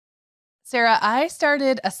Sarah, I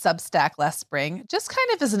started a Substack last spring, just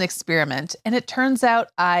kind of as an experiment, and it turns out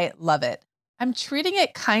I love it. I'm treating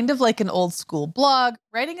it kind of like an old school blog,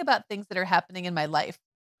 writing about things that are happening in my life.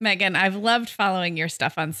 Megan, I've loved following your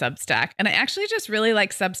stuff on Substack, and I actually just really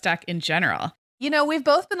like Substack in general. You know, we've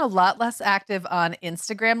both been a lot less active on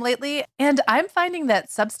Instagram lately, and I'm finding that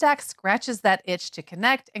Substack scratches that itch to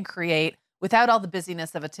connect and create without all the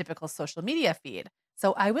busyness of a typical social media feed.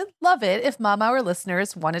 So I would love it if Mom Hour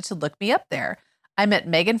listeners wanted to look me up there. I'm at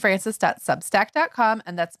meganfrancis.substack.com,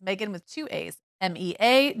 and that's Megan with two A's,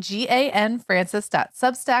 MEAGAN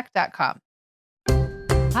Francis.substack.com.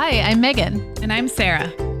 Hi, I'm Megan. And I'm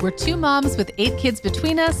Sarah. We're two moms with 8 kids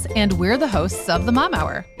between us, and we're the hosts of the Mom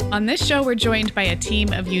Hour. On this show, we're joined by a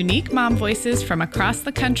team of unique mom voices from across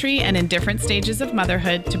the country and in different stages of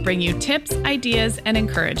motherhood to bring you tips, ideas, and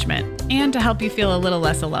encouragement, and to help you feel a little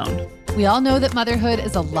less alone. We all know that motherhood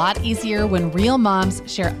is a lot easier when real moms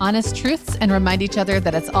share honest truths and remind each other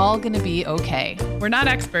that it's all going to be okay. We're not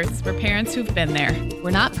experts, we're parents who've been there.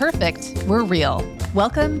 We're not perfect, we're real.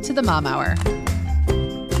 Welcome to the Mom Hour.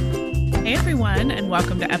 Hey everyone, and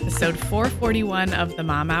welcome to episode 441 of the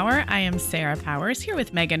Mom Hour. I am Sarah Powers here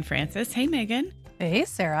with Megan Francis. Hey Megan. Hey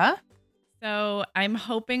Sarah. So I'm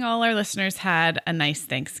hoping all our listeners had a nice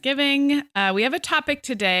Thanksgiving. We have a topic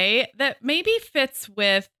today that maybe fits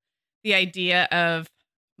with the idea of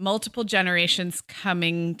multiple generations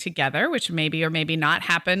coming together, which maybe or maybe not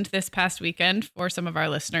happened this past weekend for some of our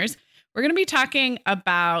listeners. We're going to be talking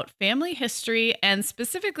about family history and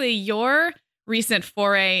specifically your recent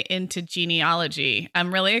foray into genealogy.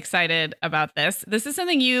 I'm really excited about this. This is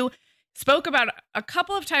something you spoke about a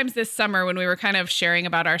couple of times this summer when we were kind of sharing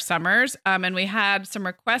about our summers, and we had some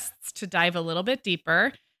requests to dive a little bit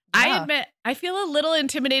deeper. Yeah. I admit I feel a little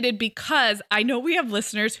intimidated because I know we have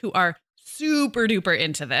listeners who are super duper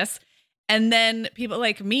into this. And then people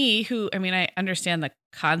like me who, I understand the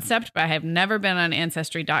concept, but I have never been on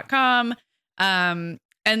ancestry.com. And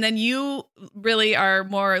then you really are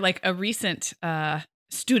more like a recent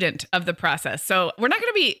student of the process. So we're not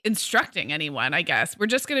going to be instructing anyone, I guess. We're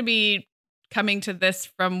just going to be coming to this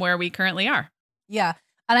from where we currently are. Yeah.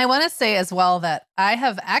 And I want to say as well that I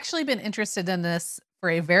have actually been interested in this for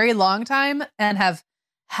a very long time and have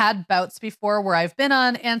had bouts before where I've been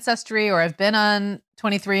on Ancestry or I've been on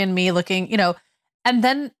 23andMe looking, and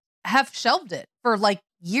then have shelved it for like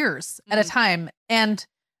years at a time. And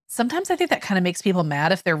sometimes I think that kind of makes people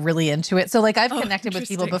mad if they're really into it. So like I've connected with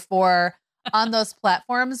people before on those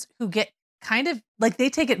platforms who get kind of like, they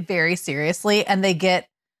take it very seriously and they get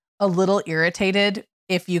a little irritated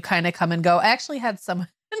if you kind of come and go. I actually had someone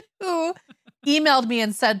who emailed me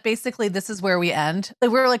and said, basically, this is where we end.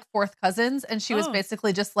 Like, we were like fourth cousins. And she was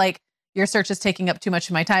basically just like, your search is taking up too much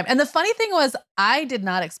of my time. And the funny thing was, I did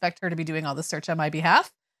not expect her to be doing all the search on my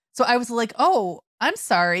behalf. So I was like, oh, I'm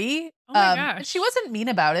sorry. Oh my gosh. She wasn't mean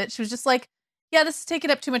about it. She was just like, yeah, this is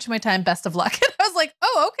taking up too much of my time. Best of luck. And I was like,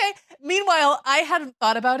 oh, okay. Meanwhile, I hadn't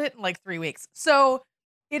thought about it in like 3 weeks. So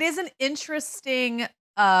it is an interesting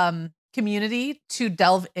community to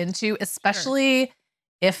delve into, especially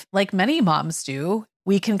if, like many moms do,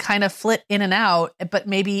 we can kind of flit in and out, but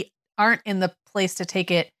maybe aren't in the place to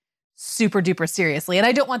take it super duper seriously. And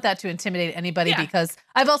I don't want that to intimidate anybody because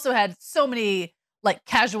I've also had so many like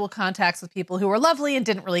casual contacts with people who were lovely and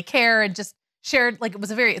didn't really care and just shared, like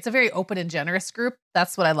it's a very open and generous group.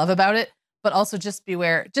 That's what I love about it. But also just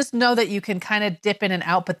beware, just know that you can kind of dip in and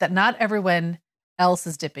out, but that not everyone else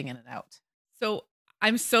is dipping in and out. So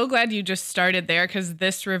I'm so glad you just started there because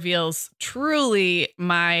this reveals truly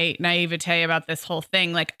my naivete about this whole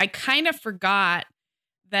thing. Like I kind of forgot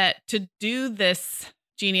that to do this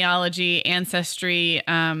genealogy, ancestry,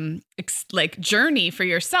 like journey for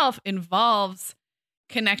yourself involves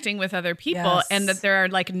connecting with other people and that there are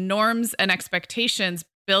like norms and expectations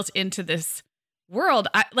built into this world.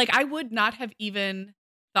 I would not have even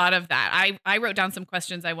thought of that. I wrote down some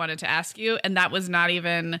questions I wanted to ask you and that was not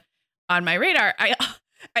even on my radar.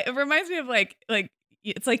 It reminds me of like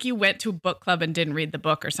it's like you went to a book club and didn't read the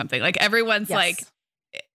book or something. Like everyone's like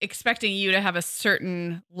expecting you to have a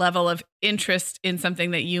certain level of interest in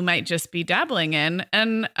something that you might just be dabbling in.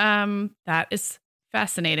 And that is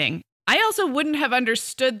fascinating. I also wouldn't have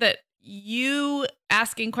understood that you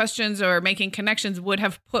asking questions or making connections would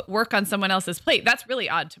have put work on someone else's plate. That's really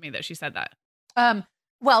odd to me that she said that.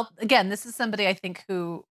 Well, again, this is somebody I think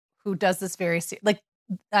who does this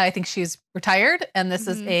I think she's retired and this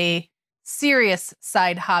is a serious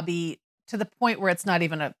side hobby to the point where it's not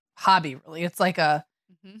even a hobby really. It's like a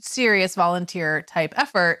serious volunteer type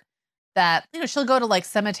effort. that, she'll go to like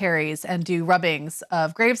cemeteries and do rubbings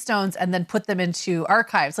of gravestones and then put them into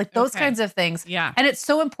archives, like those kinds of things. Yeah. And it's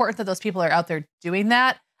so important that those people are out there doing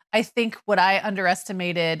that. I think what I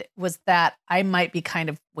underestimated was that I might be kind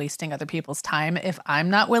of wasting other people's time if I'm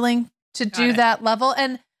not willing to do that level.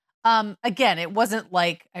 And again, it wasn't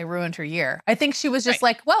like I ruined her year. I think she was just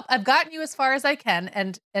like, well, I've gotten you as far as I can.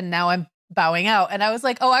 And now I'm bowing out. And I was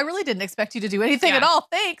like, oh, I really didn't expect you to do anything at all.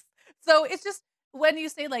 Thanks. So it's just, when you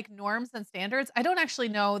say like norms and standards, I don't actually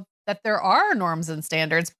know that there are norms and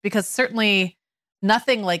standards, because certainly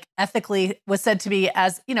nothing like ethically was said to me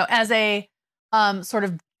as, as a sort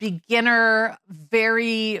of beginner,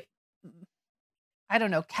 very, I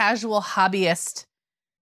don't know, casual hobbyist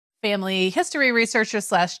family history researcher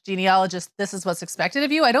 / genealogist. This is what's expected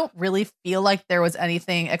of you. I don't really feel like there was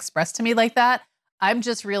anything expressed to me like that. I'm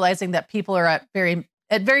just realizing that people are at very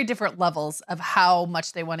different levels of how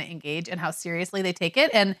much they want to engage and how seriously they take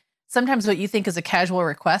it. And sometimes what you think is a casual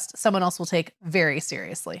request, someone else will take very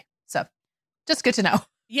seriously. So just good to know.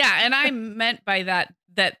 Yeah. And I meant by that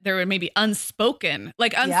there were maybe unspoken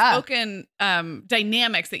dynamics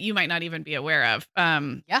that you might not even be aware of.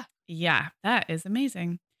 Yeah, that is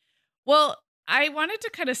amazing. Well, I wanted to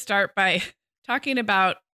kind of start by talking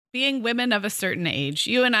about being women of a certain age.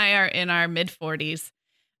 You and I are in our mid-40s.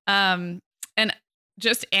 And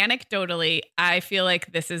just anecdotally, I feel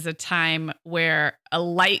like this is a time where a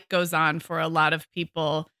light goes on for a lot of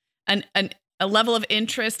people, and a level of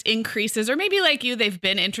interest increases, or maybe like you, they've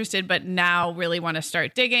been interested, but now really want to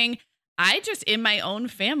start digging. I just, in my own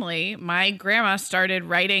family, my grandma started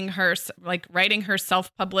writing her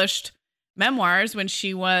self-published memoirs when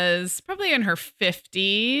she was probably in her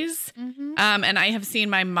 50s. Mm-hmm. And I have seen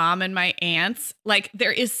my mom and my aunts, like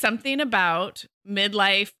there is something about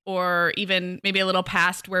midlife or even maybe a little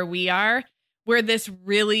past where we are, where this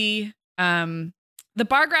really, the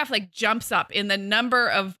bar graph like jumps up in the number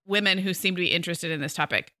of women who seem to be interested in this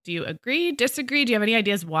topic. Do you agree, disagree? Do you have any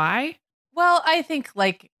ideas why? Well, I think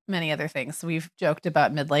like many other things, we've joked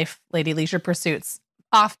about midlife lady leisure pursuits.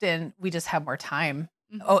 Often we just have more time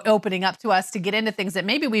opening up to us to get into things that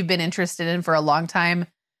maybe we've been interested in for a long time,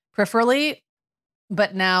 preferably,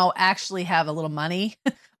 but now actually have a little money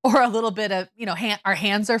or a little bit of, our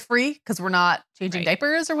hands are free because we're not changing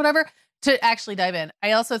diapers or whatever, to actually dive in.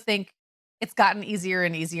 I also think it's gotten easier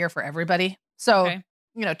and easier for everybody. So,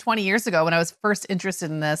 20 years ago when I was first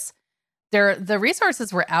interested in this, the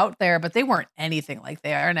resources were out there, but they weren't anything like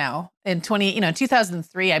they are now. In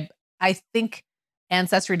 2003, I think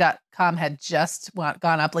Ancestry.com had just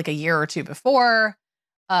gone up like a year or two before.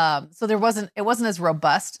 So it wasn't as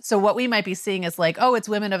robust. So what we might be seeing is like, oh, it's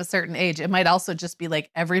women of a certain age. It might also just be like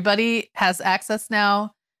everybody has access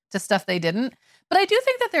now to stuff they didn't. But I do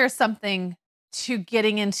think that there's something to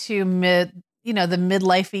getting into the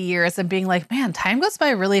midlife years and being like, man, time goes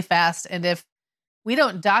by really fast. And if we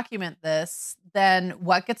don't document this, then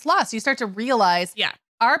what gets lost? You start to realize,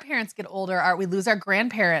 our parents get older, we lose our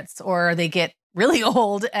grandparents, or they get really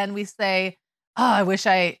old, and we say, oh, I wish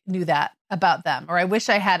I knew that about them, or I wish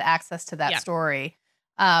I had access to that story.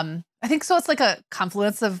 I think so. It's like a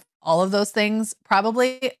confluence of all of those things,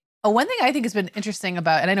 probably. One thing I think has been interesting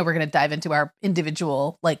about, and I know we're going to dive into our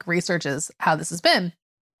individual like researches, how this has been,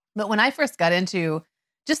 but when I first got into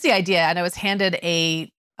just the idea, and I was handed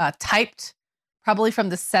a typed, probably from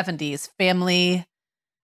the 70s, family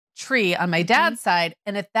tree on my dad's side.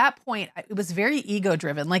 And at that point, it was very ego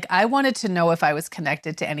driven. Like I wanted to know if I was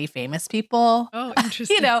connected to any famous people. Oh,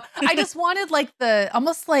 interesting. I just wanted like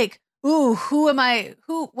almost like, ooh, who am I?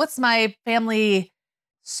 What's my family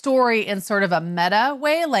story in sort of a meta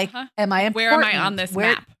way? Like, am I important? Where am I on this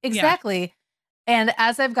map? Exactly. Yeah. And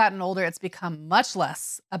as I've gotten older, it's become much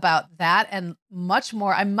less about that and I'm much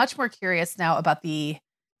more curious now about the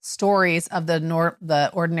stories of the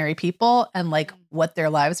ordinary people and like what their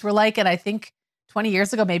lives were like. And I think 20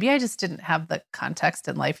 years ago, maybe I just didn't have the context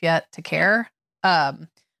in life yet to care.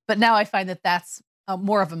 But now I find that that's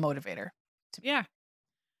more of a motivator. Yeah.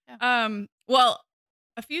 Well,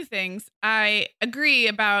 a few things. I agree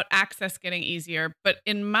about access getting easier, but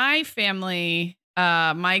in my family,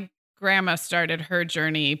 my grandma started her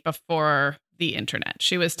journey before the internet.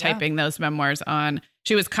 She was typing those memoirs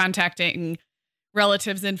she was contacting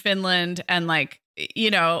relatives in Finland and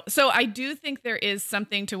so I do think there is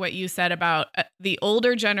something to what you said about the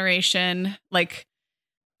older generation, like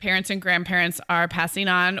parents and grandparents are passing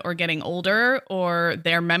on or getting older, or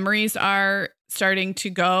their memories are starting to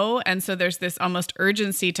go. And so there's this almost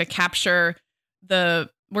urgency to capture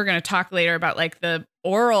we're going to talk later about like the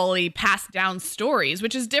orally passed down stories,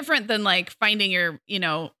 which is different than like finding your,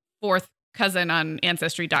 fourth cousin on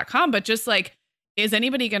Ancestry.com, but just like is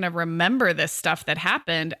anybody going to remember this stuff that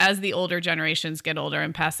happened as the older generations get older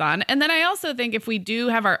and pass on? And then I also think if we do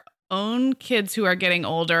have our own kids who are getting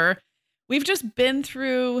older, we've just been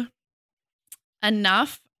through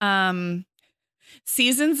enough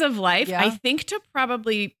seasons of life, Yeah. I think, to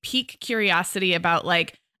probably pique curiosity about,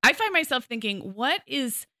 like, I find myself thinking,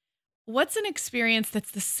 what's an experience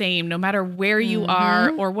that's the same no matter where you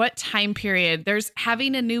are or what time period? There's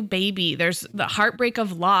having a new baby. There's the heartbreak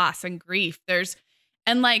of loss and grief.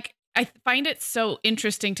 I find it so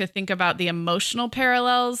interesting to think about the emotional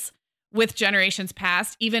parallels with generations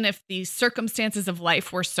past, even if the circumstances of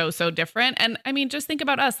life were so different. And I mean, just think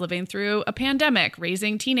about us living through a pandemic,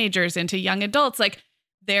 raising teenagers into young adults. Like,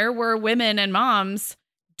 there were women and moms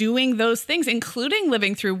doing those things, including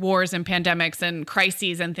living through wars and pandemics and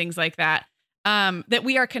crises and things like that, that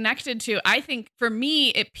we are connected to. I think for me,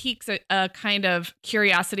 it piques a kind of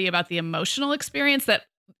curiosity about the emotional experience that,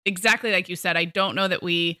 exactly like you said, I don't know that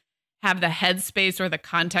we have the headspace or the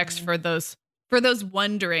context for those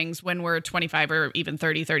wonderings when we're 25 or even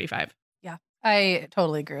 30, 35. Yeah, I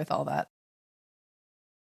totally agree with all that.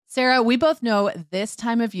 Sarah, we both know this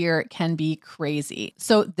time of year can be crazy.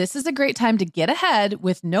 So this is a great time to get ahead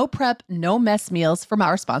with no prep, no mess meals from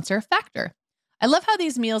our sponsor, Factor. I love how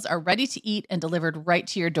these meals are ready to eat and delivered right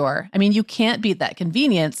to your door. I mean, you can't beat that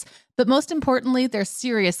convenience, but most importantly, they're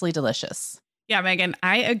seriously delicious. Yeah, Megan,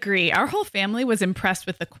 I agree. Our whole family was impressed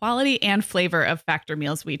with the quality and flavor of Factor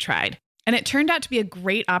meals we tried. And it turned out to be a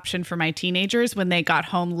great option for my teenagers when they got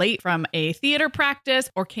home late from a theater practice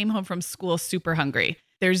or came home from school super hungry.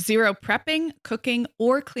 There's zero prepping, cooking,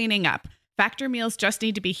 or cleaning up. Factor meals just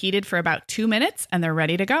need to be heated for about 2 minutes and they're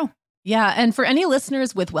ready to go. Yeah, and for any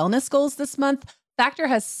listeners with wellness goals this month, Factor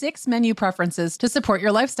has 6 menu preferences to support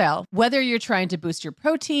your lifestyle. Whether you're trying to boost your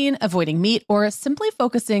protein, avoiding meat, or simply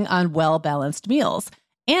focusing on well-balanced meals.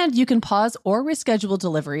 And you can pause or reschedule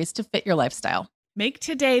deliveries to fit your lifestyle. Make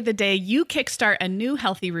today the day you kickstart a new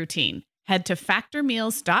healthy routine. Head to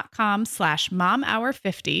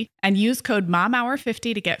factormeals.com/momhour50 and use code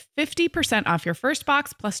momhour50 to get 50% off your first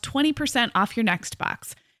box plus 20% off your next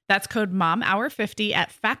box. That's code momhour50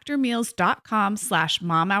 at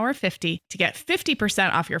factormeals.com/momhour50 to get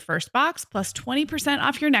 50% off your first box plus 20%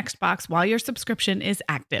 off your next box while your subscription is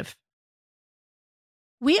active.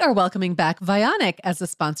 We are welcoming back Vionic as a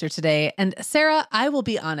sponsor today. And Sarah, I will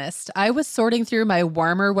be honest, I was sorting through my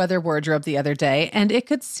warmer weather wardrobe the other day, and it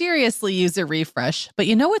could seriously use a refresh. But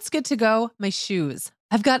you know what's good to go? My shoes.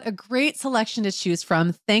 I've got a great selection to choose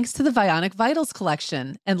from thanks to the Vionic Vitals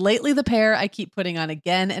collection. And lately, the pair I keep putting on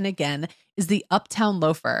again and again is the Uptown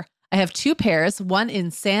Loafer. I have 2 pairs, one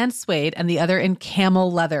in sand suede and the other in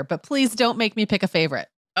camel leather. But please don't make me pick a favorite.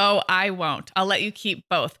 Oh, I won't. I'll let you keep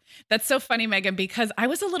both. That's so funny, Megan, because I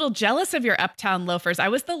was a little jealous of your Uptown loafers. I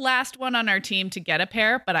was the last one on our team to get a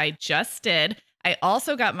pair, but I just did. I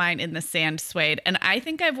also got mine in the sand suede, and I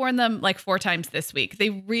think I've worn them like 4 times this week. They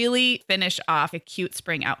really finish off a cute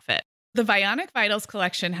spring outfit. The Vionic Vitals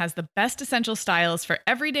collection has the best essential styles for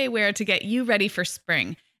everyday wear to get you ready for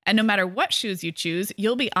spring. And no matter what shoes you choose,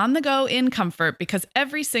 you'll be on the go in comfort because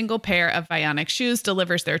every single pair of Vionic shoes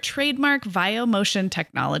delivers their trademark VioMotion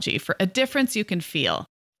technology for a difference you can feel.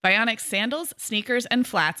 Vionic sandals, sneakers, and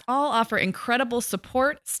flats all offer incredible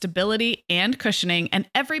support, stability, and cushioning, and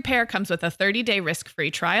every pair comes with a 30-day risk-free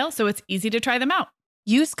trial, so it's easy to try them out.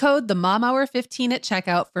 Use code TheMomHour15 at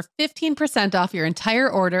checkout for 15% off your entire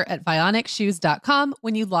order at VionicShoes.com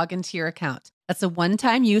when you log into your account. That's a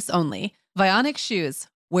one-time use only. Vionic Shoes.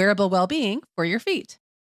 Wearable well-being for your feet.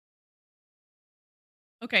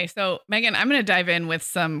 Okay, so Megan, I'm going to dive in with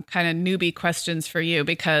some kind of newbie questions for you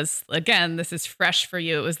because, again, this is fresh for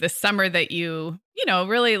you. It was this summer that you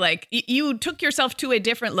really you took yourself to a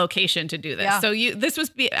different location to do this. Yeah. So this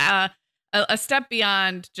was a step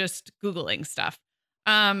beyond just Googling stuff.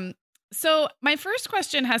 So my first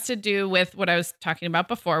question has to do with what I was talking about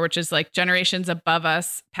before, which is like generations above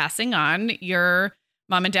us passing on. Your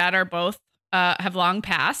mom and dad are both have long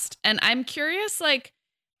passed. And I'm curious, like,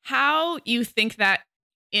 how you think that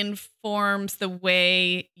informs the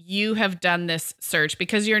way you have done this search,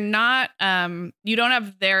 because you're not, you don't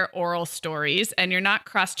have their oral stories and you're not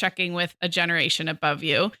cross-checking with a generation above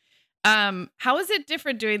you. How is it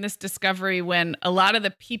different doing this discovery when a lot of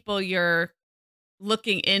the people you're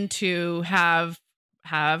looking into have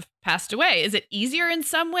passed away? Is it easier in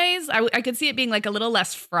some ways? I could see it being like a little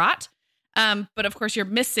less fraught. But of course you're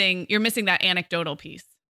missing that anecdotal piece.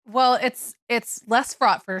 Well, it's less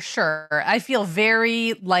fraught for sure. I feel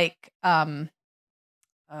very like,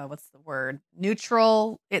 what's the word?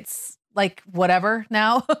 Neutral. It's like whatever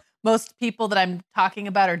now. Most people that I'm talking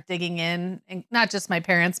about are digging in, and not just my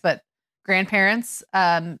parents, but grandparents.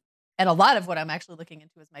 And a lot of what I'm actually looking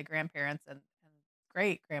into is my grandparents and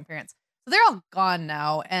great grandparents. So they're all gone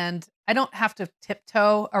now. And I don't have to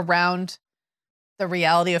tiptoe around the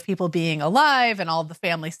reality of people being alive and all the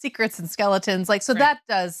family secrets and skeletons. Like, so Right.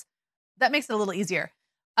 that makes it a little easier.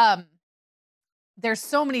 There's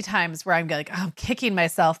so many times where I'm like, oh, I'm kicking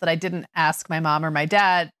myself that I didn't ask my mom or my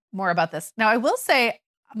dad more about this. Now, I will say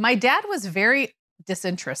my dad was very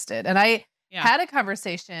disinterested, and I Yeah. had a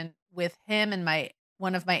conversation with him and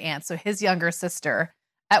one of my aunts, so his younger sister,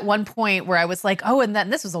 at one point where I was like, oh, and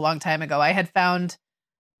then this was a long time ago. I had found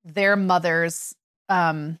their mother's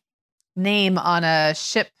name on a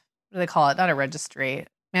ship. What do they call it? Not a registry,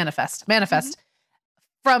 manifest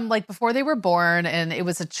from like before they were born. And it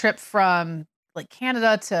was a trip from like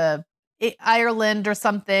Canada to Ireland or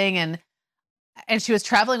something. And she was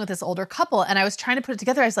traveling with this older couple. And I was trying to put it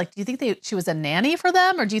together. I was like, do you think she was a nanny for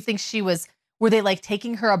them? Or do you think were they like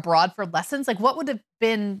taking her abroad for lessons? Like what would have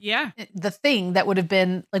been the thing that would have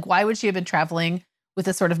been like, why would she have been traveling with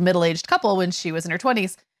a sort of middle-aged couple when she was in her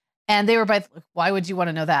 20s? And they were both like, why would you want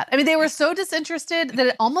to know that? I mean, they were so disinterested that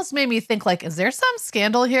it almost made me think like, is there some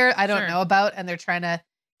scandal here I don't know about? And they're trying to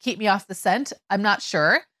keep me off the scent. I'm not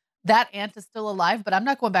sure. That aunt is still alive, but I'm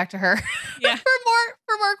not going back to her for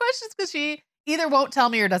more questions because she either won't tell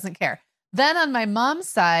me or doesn't care. Then on my mom's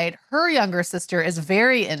side, her younger sister is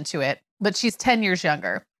very into it, but she's 10 years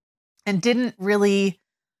younger and didn't really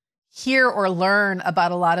hear or learn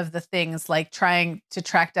about a lot of the things like trying to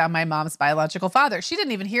track down my mom's biological father. She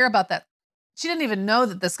didn't even hear about that. She didn't even know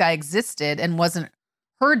that this guy existed and wasn't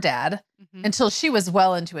her dad until she was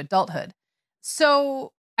well into adulthood.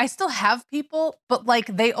 So I still have people, but like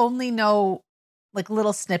they only know like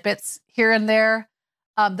little snippets here and there.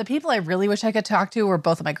 The people I really wish I could talk to were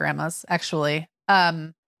both of my grandmas, actually.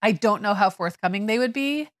 I don't know how forthcoming they would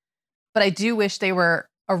be, but I do wish they were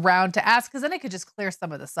around to ask, because then I could just clear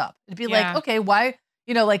some of this up. It'd be like, okay, why,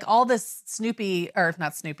 like all this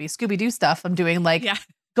Scooby-Doo stuff I'm doing, like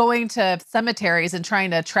going to cemeteries and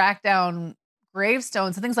trying to track down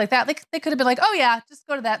gravestones and things like that. Like they could have been like, oh yeah, just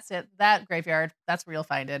go to that graveyard. That's where you'll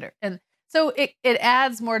find it. And so it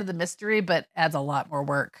adds more to the mystery, but adds a lot more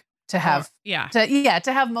work to have, to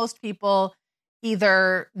have most people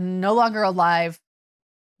either no longer alive,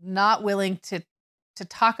 not willing to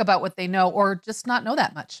talk about what they know, or just not know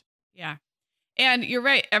that much. Yeah. And you're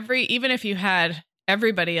right. Even if you had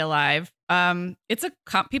everybody alive,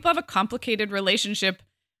 people have a complicated relationship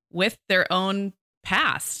with their own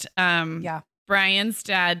past. Brian's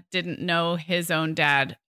dad didn't know his own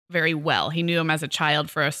dad very well. He knew him as a child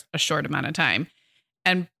for a short amount of time.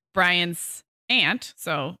 And Brian's aunt,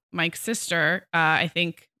 so Mike's sister, I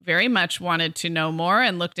think very much wanted to know more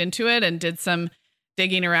and looked into it and did some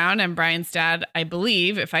digging around. And Brian's dad, I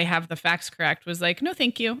believe, if I have the facts correct, was like, no,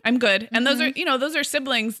 thank you. I'm good. And those are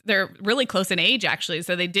siblings. They're really close in age, actually.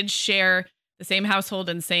 So they did share the same household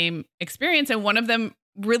and same experience. And one of them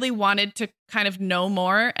really wanted to kind of know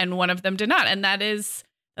more, and one of them did not. And that's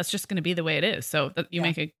just going to be the way it is. So you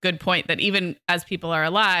make a good point that even as people are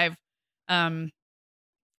alive,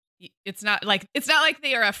 it's not like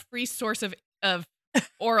they are a free source of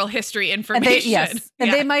oral history information.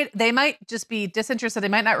 And they might just be disinterested. They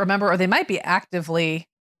might not remember, or they might be actively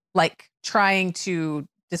like trying to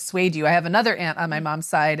dissuade you. I have another aunt on my mom's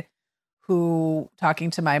side who,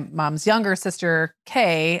 talking to my mom's younger sister,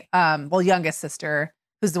 Kay, youngest sister,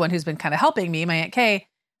 who's the one who's been kind of helping me, my Aunt Kay,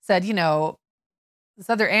 said, this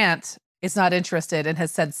other aunt is not interested and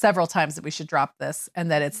has said several times that we should drop this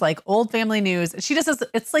and that it's like old family news. She just says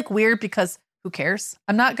it's like weird because who cares?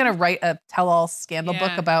 I'm not going to write a tell-all scandal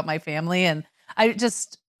book about my family. And I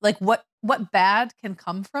just like what bad can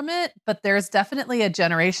come from it. But there's definitely a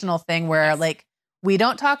generational thing where like, we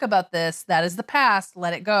don't talk about this. That is the past.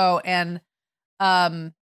 Let it go. And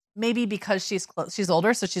maybe because she's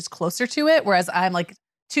older, so she's closer to it. Whereas I'm like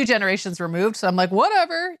 2 generations removed. So I'm like,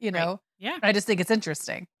 whatever, know. Yeah. I just think it's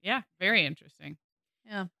interesting. Yeah. Very interesting.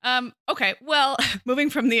 Yeah. Okay. Well,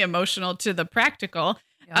 moving from the emotional to the practical,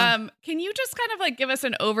 can you just kind of like give us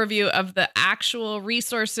an overview of the actual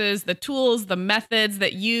resources, the tools, the methods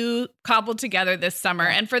that you cobbled together this summer?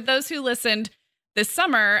 And for those who listened this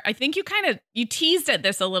summer, I think you teased at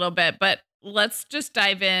this a little bit, but let's just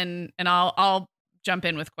dive in, and I'll jump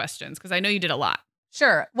in with questions because I know you did a lot.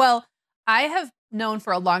 Sure. Well, I have known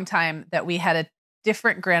for a long time that we had a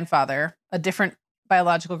different grandfather, a different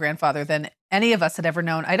biological grandfather than any of us had ever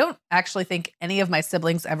known. I don't actually think any of my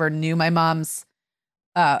siblings ever knew my mom's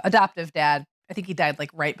adoptive dad. I think he died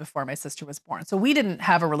like right before my sister was born. So we didn't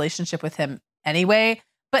have a relationship with him anyway,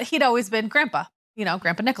 but he'd always been Grandpa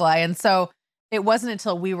Nikolai. And so it wasn't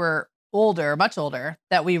until we were older, much older,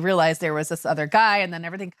 that we realized there was this other guy, and then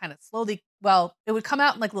everything kind of slowly, well, it would come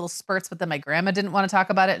out in like little spurts, but then my grandma didn't want to talk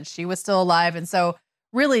about it and she was still alive. And so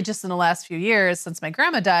really just in the last few years since my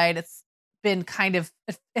grandma died, it's been kind of,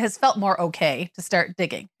 it has felt more okay to start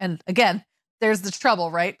digging. And again, there's the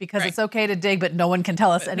trouble, right? Because it's okay to dig, but no one can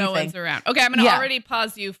tell us anything. No one's around. Okay, I'm going to already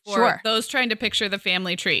pause you for those trying to picture the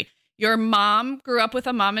family tree. Your mom grew up with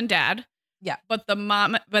a mom and dad. Yeah. But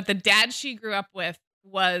the dad she grew up with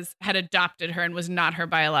had adopted her and was not her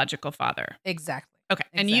biological father. Exactly. Okay.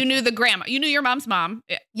 And you knew the grandma. You knew your mom's mom.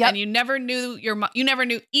 Yep. And you never knew you never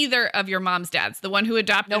knew either of your mom's dads. The one who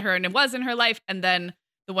adopted her and it was in her life, and then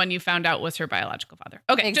the one you found out was her biological father.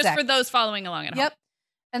 Okay. Exactly. Just for those following along at home. Yep.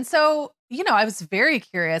 And so, I was very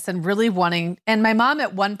curious and really wanting, and my mom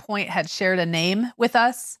at one point had shared a name with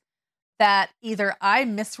us that either I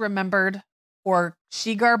misremembered or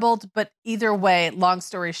she garbled, but either way, long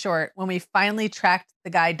story short, when we finally tracked the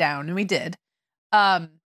guy down, and we did,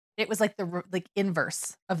 it was like the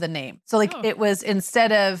inverse of the name. So it was,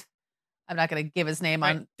 instead of, I'm not going to give his name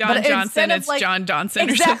on Don Johnson, it's John Donson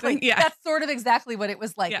exactly, or something. Yeah. That's sort of exactly what it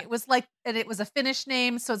was like. Yeah. It was like, and it was a Finnish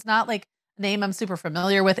name. So it's not like a name I'm super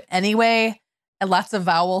familiar with anyway, and lots of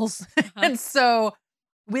vowels. And so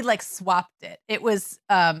we swapped it. It was,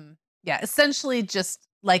 essentially just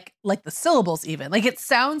like the syllables even. Like it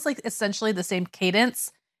sounds like essentially the same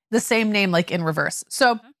cadence, the same name, like in reverse.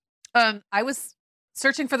 So I was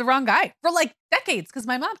searching for the wrong guy for decades because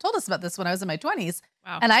my mom told us about this when I was in my 20s.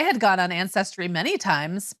 Wow. And I had gone on Ancestry many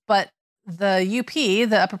times, but the UP,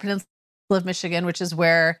 the Upper Peninsula of Michigan, which is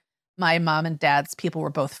where my mom and dad's people were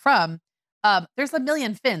both from, there's 1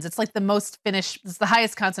 million Finns. It's like the most Finnish, it's the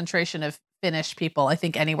highest concentration of Finnish people, I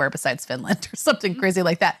think, anywhere besides Finland or something crazy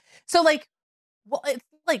like that. So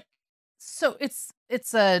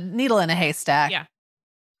it's a needle in a haystack.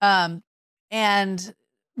 Yeah. And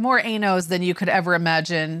more anos than you could ever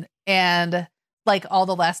imagine. And all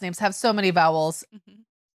the last names have so many vowels. Mm-hmm.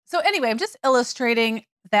 So anyway, I'm just illustrating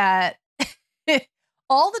that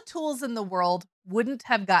all the tools in the world wouldn't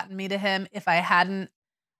have gotten me to him if I hadn't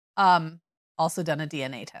also done a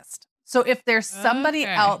DNA test. So if there's somebody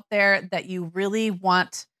out there that you really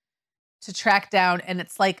want to track down and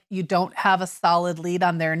it's like you don't have a solid lead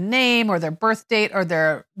on their name or their birth date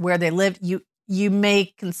or where they lived, you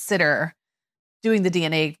may consider doing the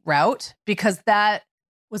DNA route, because that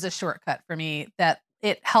was a shortcut for me, that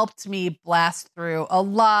it helped me blast through a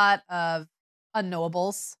lot of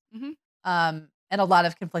unknowables, and a lot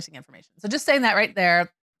of conflicting information. So just saying that right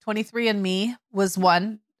there, 23andMe was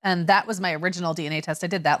one, and that was my original DNA test. I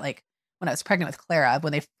did that when I was pregnant with Clara,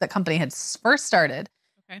 when the company had first started.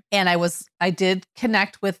 Okay. And I did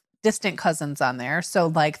connect with distant cousins on there.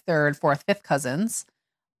 So third, fourth, fifth cousins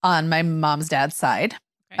on my mom's dad's side.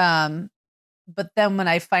 Okay. But then when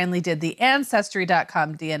I finally did the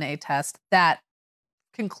Ancestry.com DNA test, that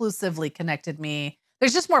conclusively connected me.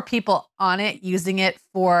 There's just more people on it using it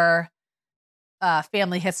for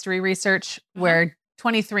family history research, where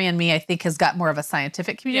 23andMe, I think, has got more of a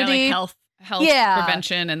scientific community. Yeah, health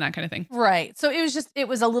prevention and that kind of thing. Right. So it was just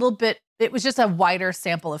a wider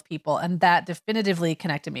sample of people, and that definitively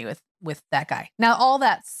connected me with that guy. Now, all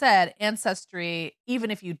that said, Ancestry, even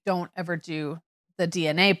if you don't ever do the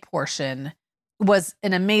DNA portion, was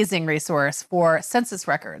an amazing resource for census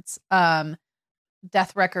records,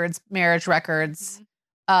 death records, marriage records.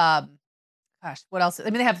 What else? I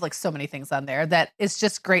mean, they have so many things on there that it's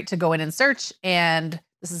just great to go in and search. And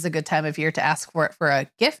this is a good time of year to ask for it for a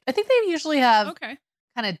gift. I think they usually have kind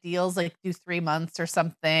of deals, do 3 months or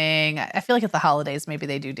something. I feel like at the holidays, maybe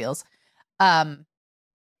they do deals. And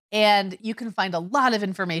you can find a lot of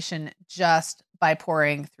information just by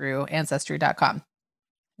pouring through Ancestry.com.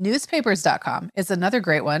 Newspapers.com is another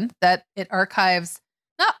great one that it archives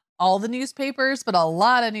not all the newspapers, but a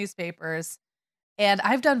lot of newspapers. And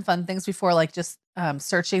I've done fun things before, just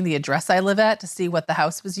searching the address I live at to see what the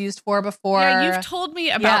house was used for before. Yeah, you've told me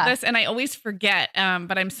about this, and I always forget.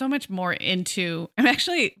 But I'm so much more I'm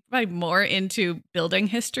actually probably more into building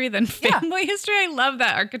history than family history. I love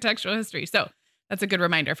that architectural history. So that's a good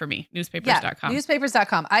reminder for me. Newspapers.com. Yeah,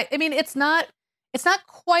 newspapers.com. I mean, it's not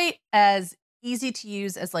quite as easy to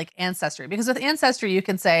use as Ancestry, because with Ancestry you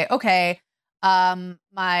can say, okay,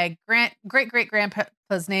 my great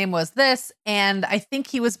grandpa's name was this, and I think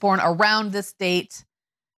he was born around this date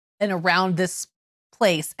and around this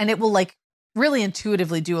place, and it will really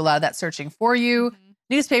intuitively do a lot of that searching for you. Mm-hmm.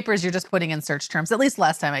 Newspapers, you're just putting in search terms. At least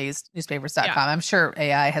last time I used newspapers.com. Yeah. I'm sure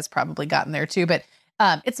AI has probably gotten there too, but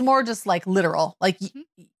it's more just literal,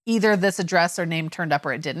 either this address or name turned up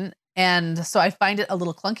or it didn't. And so I find it a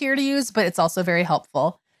little clunkier to use, but it's also very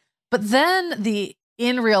helpful. But then the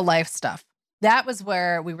in real life stuff. That was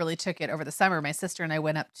where we really took it over the summer. My sister and I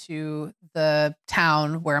went up to the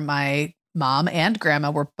town where my mom and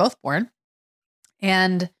grandma were both born.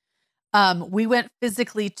 And we went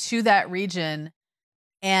physically to that region,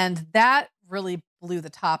 and that really blew the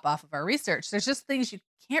top off of our research. There's just things you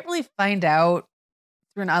can't really find out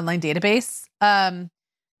through an online database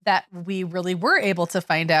that we really were able to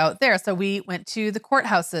find out there. So we went to the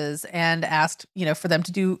courthouses and asked, for them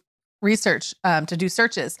to do research, to do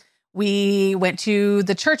searches. We went to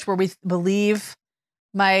the church where we believe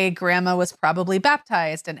my grandma was probably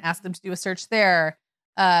baptized and asked them to do a search there.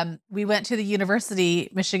 We went to the University,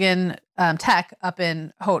 Michigan Tech up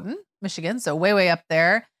in Houghton, Michigan. So way, way up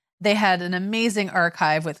there. They had an amazing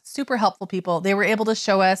archive with super helpful people. They were able to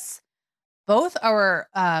show us both our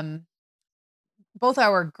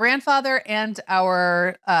grandfather and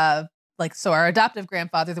our our adoptive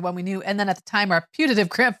grandfather, the one we knew, and then at the time our putative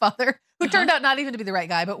grandfather, who turned out not even to be the right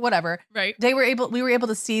guy, but whatever. Right. We were able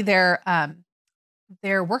to see their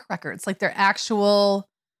work records, like their actual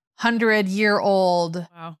 100-year-old,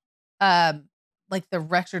 wow. Like the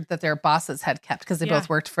record that their bosses had kept because they both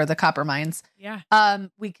worked for the copper mines. Yeah.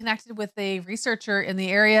 We connected with a researcher in the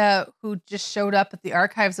area who just showed up at the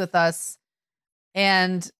archives with us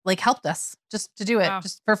and helped us just to do it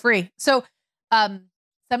just for free. So,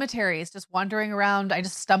 cemeteries, just wandering around. I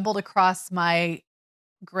just stumbled across my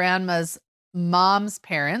grandma's mom's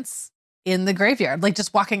parents in the graveyard,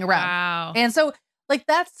 just walking around. Wow. And so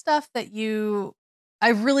that's stuff that I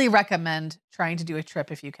really recommend trying to do a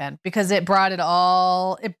trip if you can, because it kind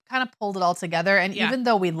of pulled it all together. And even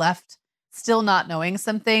though we left still not knowing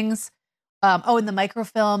some things, in the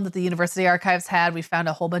microfilm that the university archives had, we found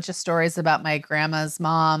a whole bunch of stories about my grandma's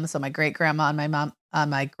mom. So my great grandma on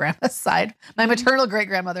my grandma's side, my maternal great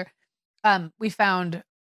grandmother. We found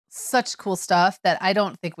such cool stuff that I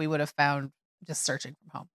don't think we would have found just searching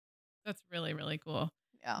from home. That's really, really cool.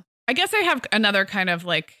 Yeah. I guess I have another kind of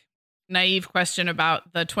naive question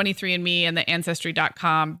about the 23andMe and the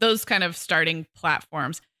Ancestry.com, those kind of starting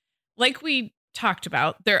platforms. Like we talked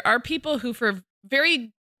about, there are people who, for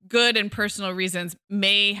very good and personal reasons,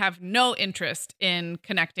 may have no interest in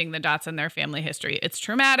connecting the dots in their family history. It's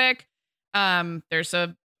traumatic. There's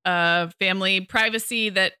a family privacy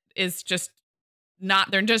that is just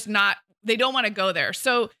not, they don't want to go there.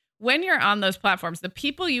 So when you're on those platforms, the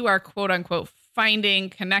people you are quote unquote finding,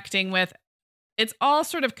 connecting with, it's all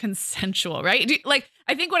sort of consensual, right?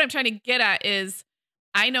 I think what I'm trying to get at is,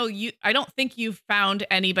 I don't think you found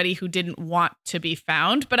anybody who didn't want to be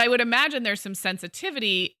found, but I would imagine there's some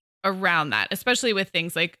sensitivity around that, especially with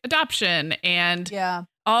things like adoption and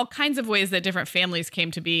all kinds of ways that different families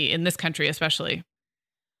came to be in this country, especially.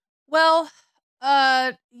 Well,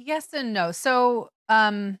 yes and no. So,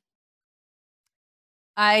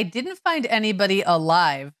 I didn't find anybody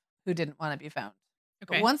alive who didn't want to be found.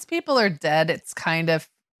 Okay. But once people are dead, it's kind of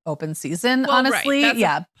open season, honestly. Right.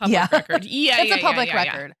 That's a public record. It's a public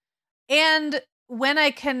record. And when I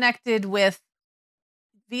connected with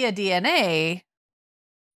via DNA,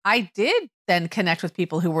 I did then connect with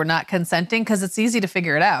people who were not consenting, because it's easy to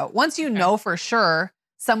figure it out. Once you know for sure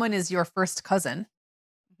someone is your first cousin,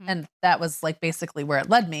 and that was basically where it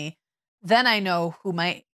led me, then I know who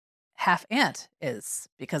my half aunt is,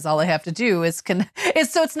 because all I have to do is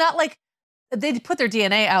so it's not like they put their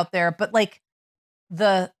DNA out there, but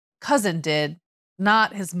the cousin did,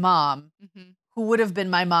 not his mom, who would have been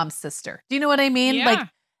my mom's sister. Do you know what I mean?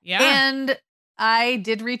 Yeah. And I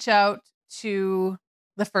did reach out to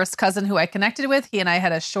the first cousin who I connected with. He and I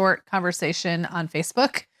had a short conversation on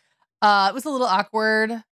Facebook. It was a little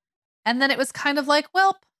awkward. And then it was kind of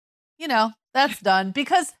well, that's done.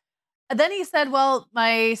 Because then he said, well,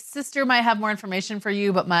 my sister might have more information for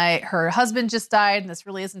you, but her husband just died and this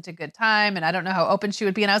really isn't a good time. And I don't know how open she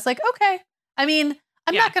would be. And I was like, okay. I mean,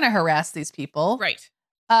 I'm not going to harass these people. Right.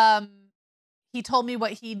 He told me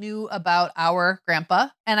what he knew about our grandpa.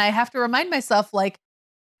 And I have to remind myself, I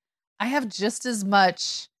have just as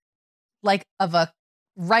much of a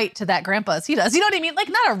right to that grandpa as he does. You know what I mean?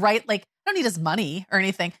 Not a right, I don't need his money or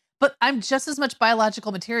anything, but I'm just as much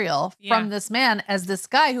biological material from this man as this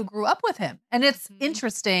guy who grew up with him. And it's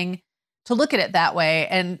interesting to look at it that way.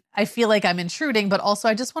 And I feel like I'm intruding, but also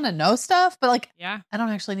I just want to know stuff. But I don't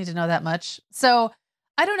actually need to know that much. So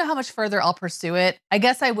I don't know how much further I'll pursue it. I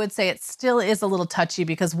guess I would say it still is a little touchy,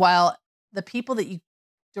 because while the people that you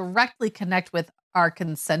directly connect with are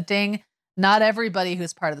consenting, not everybody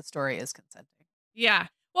who's part of the story is consenting. Yeah.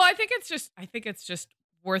 Well, I think it's just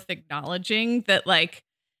worth acknowledging that,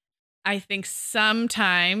 I think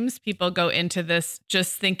sometimes people go into this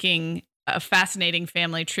just thinking a fascinating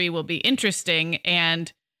family tree will be interesting,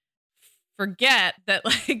 and forget that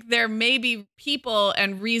like there may be people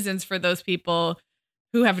and reasons for those people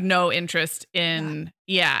who have no interest in,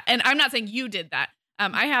 And I'm not saying you did that.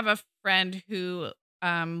 I have a friend who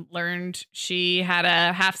learned she had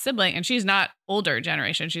a half sibling, and she's not older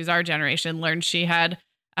generation. She's our generation, learned she had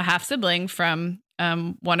a half sibling from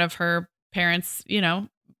one of her parents,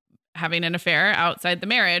 having an affair outside the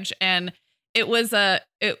marriage. And eventually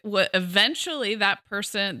that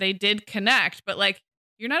person, they did connect, but like,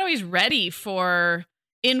 you're not always ready for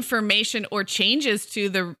information or changes to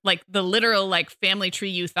the literal like family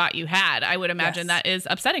tree you thought you had. I would imagine that is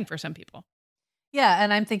upsetting for some people. Yeah.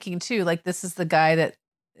 And I'm thinking too, like, this is the guy that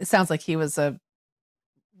it sounds like he was a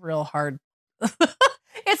real hard,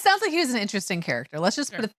 it sounds like he was an interesting character. Let's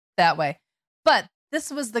just put it that way. But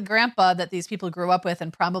this was the grandpa that these people grew up with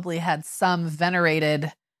and probably had some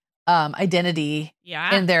venerated identity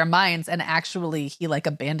in their minds. And actually he like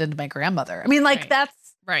abandoned my grandmother. I mean, like that's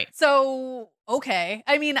right. So, okay.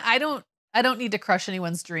 I mean, I don't need to crush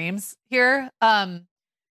anyone's dreams here.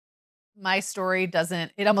 My story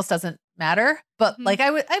almost doesn't matter, but like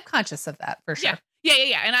I'm conscious of that for sure.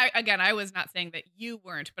 Yeah. And I was not saying that you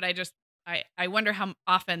weren't, but I wonder how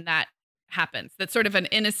often that happens. That's sort of an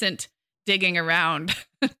innocent digging around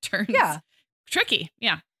turns tricky.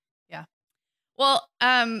 Yeah. Well,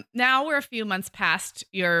 now we're a few months past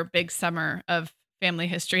your big summer of family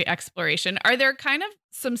history exploration. Are there kind of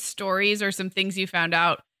some stories or some things you found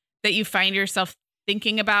out that you find yourself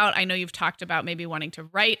thinking about? I know you've talked about maybe wanting to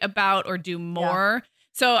write about or do more.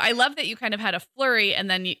 So I love that you kind of had a flurry and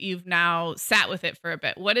then you've now sat with it for a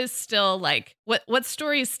bit. What is still like, what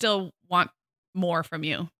stories still want more from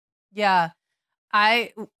you? Yeah.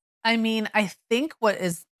 I mean, I think what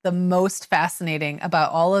is the most fascinating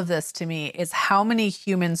about all of this to me is how many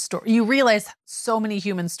human stories, you realize so many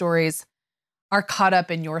human stories are caught up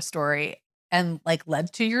in your story and like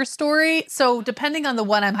led to your story. So depending on the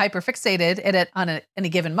one I'm hyperfixated in a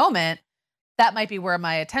given moment, that might be where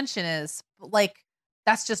my attention is. But like,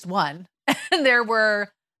 that's just one. And there were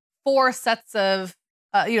 4 sets of,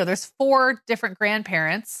 there's 4 different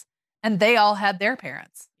grandparents and they all had their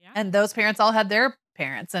parents and those parents all had their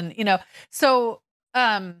parents. And, so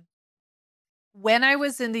when I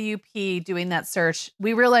was in the UP doing that search,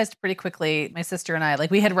 we realized pretty quickly, my sister and I, like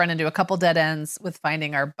we had run into a couple dead ends with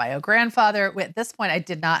finding our bio grandfather. At this point, I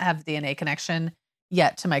did not have the DNA connection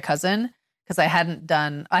yet to my cousin because I hadn't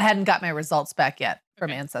got my results back yet from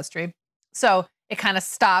Ancestry. So it kind of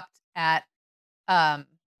stopped at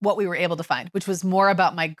what we were able to find, which was more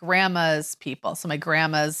about my grandma's people. So my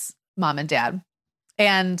grandma's mom and dad.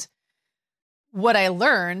 And what I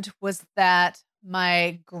learned was that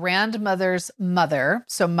my grandmother's mother,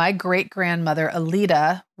 so my great-grandmother,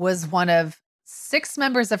 Alida, was one of 6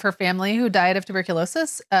 members of her family who died of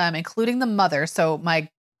tuberculosis, including the mother. So my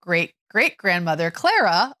great-great-grandmother,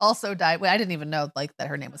 Clara, also died. Well, I didn't even know like that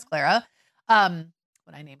her name was Clara. When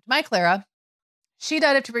I named my Clara, she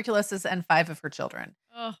died of tuberculosis and 5 of her children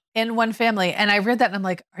in one family. And I read that and I'm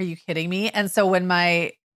like, are you kidding me? And so when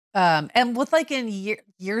my and with like in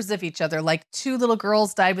years of each other, like 2 little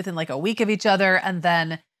girls died within like a week of each other. And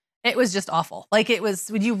then it was just awful. Like it was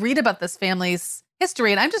when you read about this family's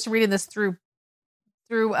history, and I'm just reading this through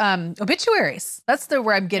obituaries. That's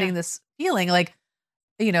where I'm getting this feeling like,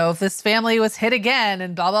 if this family was hit again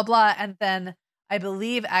and blah, blah, blah. And then I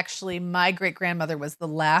believe actually my great grandmother was the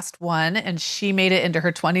last one and she made it into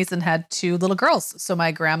her 20s and had 2 little girls. So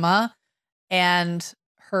my grandma and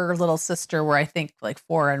her little sister were, I think, like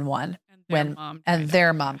 4 and 1 when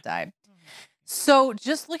their mom died. So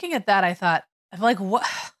just looking at that, I thought, I'm like, what?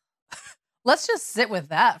 Let's just sit with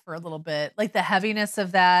that for a little bit. Like the heaviness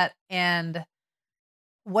of that. And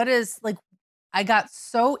what is like, I got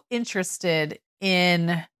so interested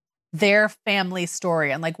in their family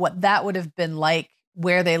story and like what that would have been like,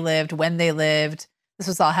 where they lived, when they lived. This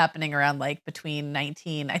was all happening around like between I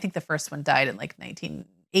think the first one died in like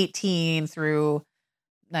 1918 through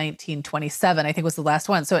 1927, I think was the last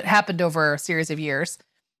one. So it happened over a series of years.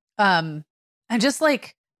 And just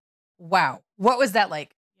like, wow, what was that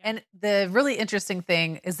like? And the really interesting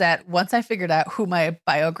thing is that once I figured out who my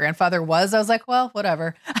bio grandfather was, I was like, well,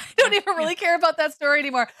 whatever. I don't even really care about that story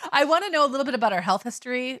anymore. I want to know a little bit about our health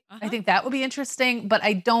history. I think that would be interesting, but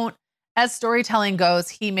I don't, as storytelling goes,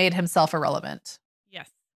 he made himself irrelevant. Yes.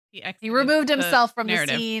 He removed himself from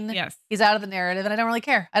narrative. The scene. Yes. He's out of the narrative and I don't really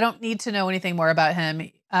care. I don't need to know anything more about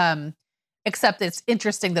him. Except it's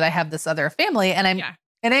interesting that I have this other family and I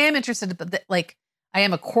am interested, but like I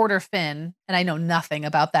am a quarter Finn and I know nothing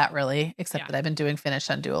about that really, except that I've been doing Finnish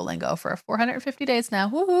on Duolingo for 450 days now.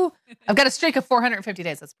 Woohoo. I've got a streak of 450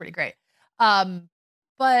 days. That's pretty great.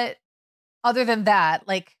 But other than that,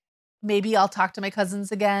 like maybe I'll talk to my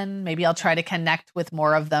cousins again. Maybe I'll try to connect with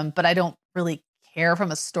more of them, but I don't really care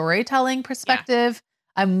from a storytelling perspective.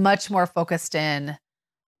 I'm much more focused in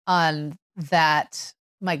on that,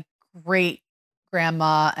 my great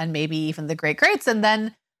grandma and maybe even the great greats. And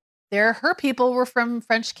then her people were from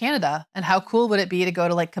French Canada. And how cool would it be to go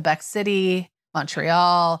to like Quebec City,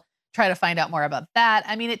 Montreal, try to find out more about that?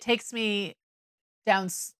 I mean, it takes me down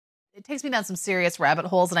some serious rabbit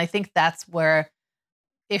holes. And I think that's where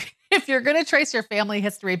if you're going to trace your family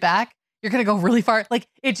history back, you're going to go really far. Like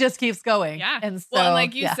it just keeps going. Yeah. And so, well, and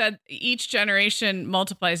like you said, each generation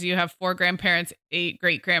multiplies. You have 4 grandparents, 8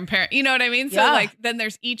 great grandparents. You know what I mean? So like then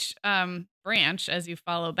there's each branch as you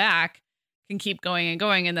follow back can keep going and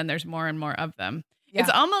going. And then there's more and more of them. Yeah. It's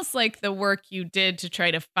almost like the work you did to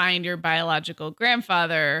try to find your biological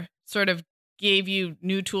grandfather sort of gave you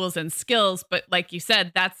new tools and skills. But like you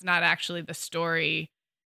said, that's not actually the story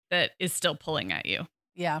that is still pulling at you.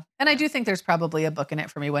 Yeah. And I do think there's probably a book in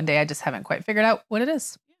it for me one day. I just haven't quite figured out what it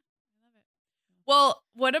is. Yeah, I love it. Well,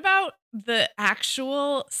 what about the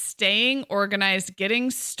actual staying organized,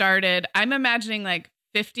 getting started? I'm imagining like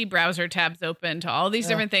 50 browser tabs open to all these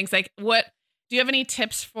different things. Like what, do you have any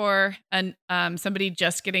tips for somebody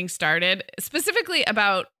just getting started, specifically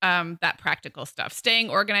about that practical stuff, staying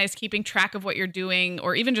organized, keeping track of what you're doing,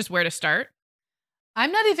 or even just where to start?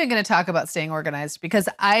 I'm not even going to talk about staying organized because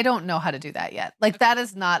I don't know how to do that yet. Like that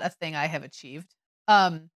is not a thing I have achieved.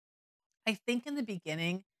 I think in the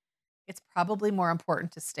beginning, it's probably more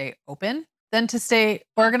important to stay open than to stay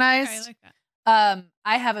organized. Okay, I like that.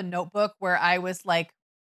 I have a notebook where I was like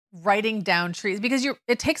writing down trees because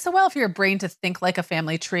it takes a while for your brain to think like a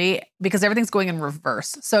family tree because everything's going in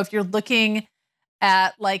reverse. So if you're looking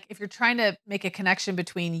at like, if you're trying to make a connection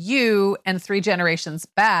between you and 3 generations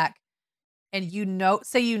back, and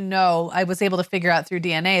I was able to figure out through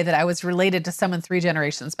DNA that I was related to someone 3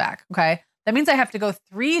 generations back. Okay. That means I have to go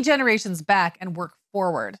 3 generations back and work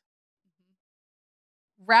forward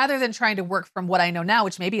rather than trying to work from what I know now,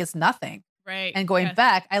 which maybe is nothing. Right. And going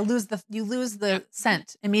back, you lose the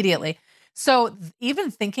scent immediately. So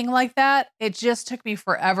even thinking like that, it just took me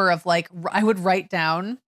forever of like, I would write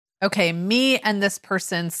down, okay, me and this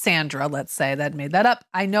person, Sandra, let's say that made that up.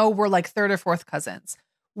 I know we're like 3rd or 4th cousins.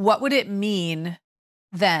 What would it mean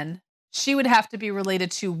then? She would have to be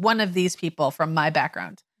related to one of these people from my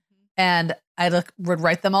background. And I would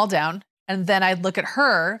write them all down. And then I'd look at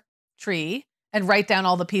her tree and write down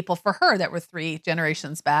all the people for her that were 3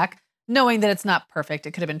 generations back, knowing that it's not perfect.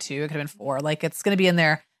 It could have been 2, it could have been 4. Like it's going to be in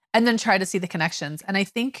there. And then try to see the connections. And I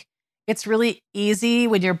think it's really easy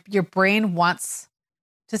when your brain wants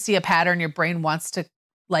to see a pattern, your brain wants to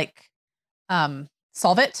like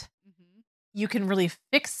solve it. You can really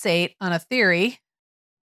fixate on a theory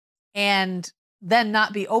and then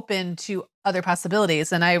not be open to other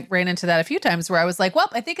possibilities. And I ran into that a few times where I was like, well,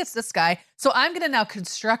 I think it's this guy. So I'm going to now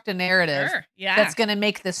construct a narrative that's going to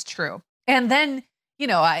make this true. And then,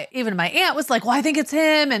 even my aunt was like, well, I think it's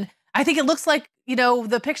him. And I think it looks like,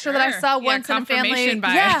 the picture that I saw once in a family.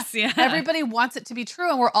 Bias. Yeah. Everybody wants it to be true.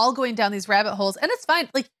 And we're all going down these rabbit holes. And it's fine.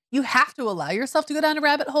 Like you have to allow yourself to go down a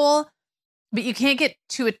rabbit hole. But you can't get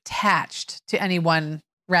too attached to any one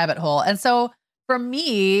rabbit hole. And so for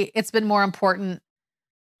me, it's been more important.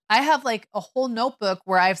 I have like a whole notebook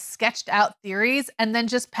where I've sketched out theories and then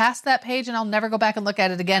just pass that page and I'll never go back and look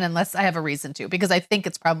at it again unless I have a reason to, because I think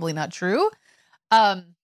it's probably not true.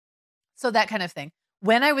 So that kind of thing.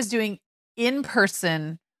 When I was doing in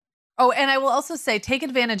person, and I will also say, take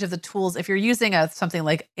advantage of the tools. If you're using something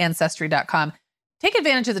like ancestry.com, take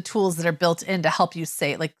advantage of the tools that are built in to help you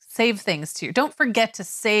save things to you. Don't forget to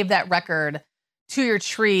save that record to your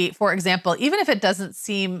tree, for example, even if it doesn't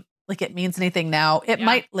seem like it means anything now, it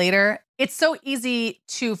might later. It's so easy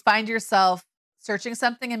to find yourself searching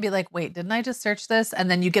something and be like, wait, didn't I just search this? And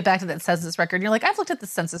then you get back to that census record and you're like, I've looked at the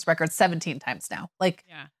census record 17 times now.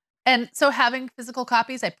 And so having physical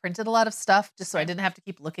copies, I printed a lot of stuff just so I didn't have to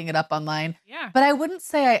keep looking it up online. Yeah. But I wouldn't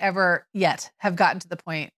say I ever yet have gotten to the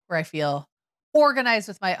point where I feel organized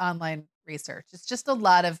with my online research. It's just a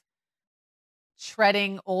lot of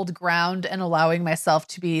treading old ground and allowing myself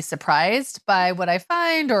to be surprised by what I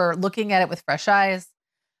find or looking at it with fresh eyes.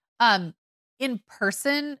 In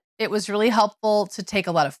person, it was really helpful to take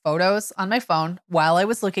a lot of photos on my phone while I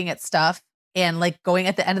was looking at stuff. And like going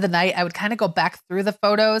at the end of the night, I would kind of go back through the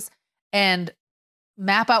photos and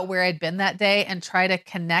map out where I'd been that day and try to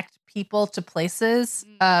connect people to places.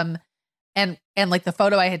 And like the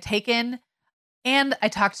photo I had taken. And I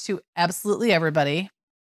talked to absolutely everybody,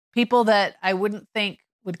 people that I wouldn't think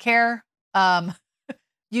would care.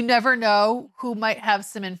 You never know who might have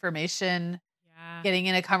some information. Getting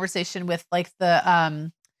in a conversation with like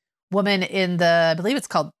the woman I believe it's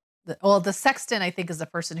called, the sexton, I think, is the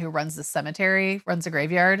person who runs the cemetery, runs a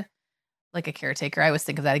graveyard, like a caretaker. I always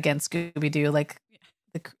think of that again, Scooby-Doo, like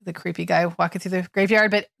the creepy guy walking through the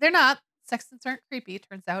graveyard, but they're not. Sextons aren't creepy, it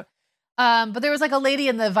turns out. But there was like a lady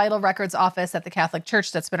in the vital records office at the Catholic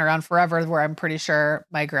Church that's been around forever, where I'm pretty sure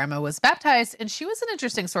my grandma was baptized. And she was an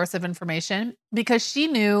interesting source of information because she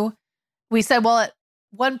knew, we said, well, at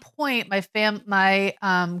one point, my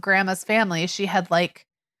grandma's family, she had like,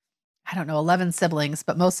 I don't know, 11 siblings,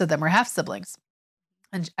 but most of them were half siblings.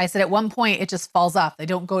 And I said, at one point, it just falls off. They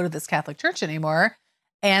don't go to this Catholic church anymore.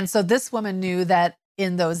 And so this woman knew that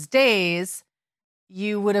in those days,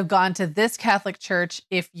 you would have gone to this Catholic church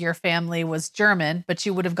if your family was German, but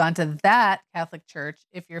you would have gone to that Catholic church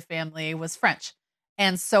if your family was French.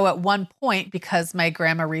 And so at one point, because my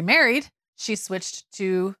grandma remarried, she switched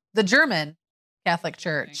to the German Catholic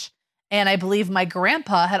church. And I believe my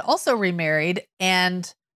grandpa had also remarried,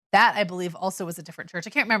 and that, I believe, also was a different church. I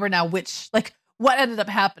can't remember now what ended up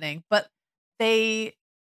happening, but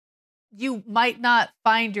you might not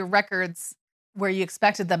find your records where you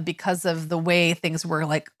expected them because of the way things were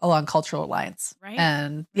like along cultural lines. Right.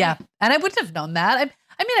 And yeah. And I wouldn't have known that.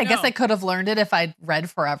 I guess I could have learned it if I'd read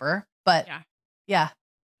forever, but yeah.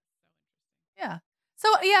 So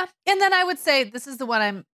yeah. And then I would say, this is the one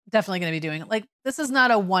I'm definitely going to be doing. Like, this is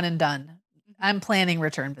not a one and done. I'm planning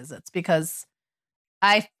return visits because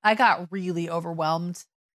I got really overwhelmed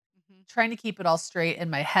trying to keep it all straight in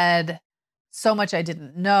my head. So much I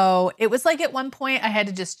didn't know. It was like at one point I had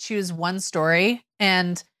to just choose one story,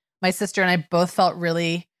 and my sister and I both felt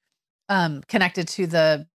really connected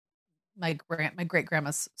to my great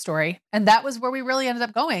grandma's story, and that was where we really ended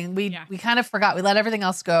up going. We kind of forgot. We let everything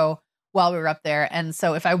else go while we were up there, and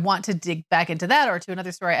so if I want to dig back into that or to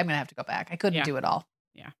another story, I'm going to have to go back. I couldn't do it all.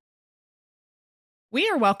 Yeah. We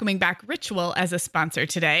are welcoming back Ritual as a sponsor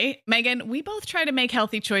today. Megan, we both try to make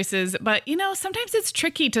healthy choices, but sometimes it's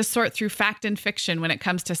tricky to sort through fact and fiction when it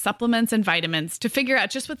comes to supplements and vitamins to figure out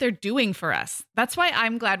just what they're doing for us. That's why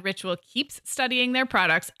I'm glad Ritual keeps studying their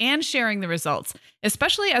products and sharing the results,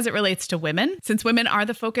 especially as it relates to women, since women are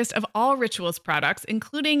the focus of all Ritual's products,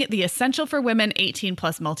 including the Essential for Women 18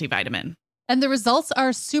 Plus multivitamin. And the results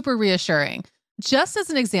are super reassuring. Just as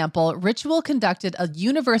an example, Ritual conducted a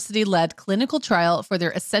university-led clinical trial for their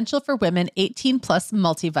Essential for Women 18 Plus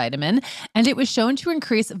multivitamin, and it was shown to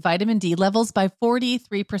increase vitamin D levels by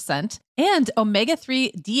 43% and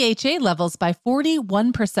omega-3 DHA levels by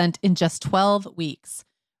 41% in just 12 weeks.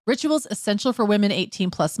 Ritual's Essential for Women 18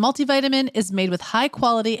 Plus multivitamin is made with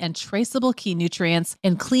high-quality and traceable key nutrients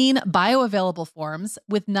in clean, bioavailable forms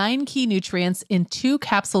with 9 key nutrients in 2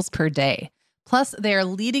 capsules per day. Plus, they are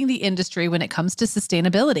leading the industry when it comes to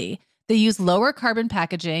sustainability. They use lower carbon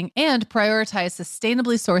packaging and prioritize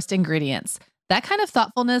sustainably sourced ingredients. That kind of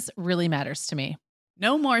thoughtfulness really matters to me.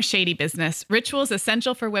 No more shady business. Ritual's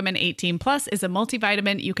Essential for Women 18 Plus is a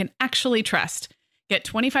multivitamin you can actually trust. Get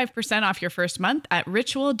 25% off your first month at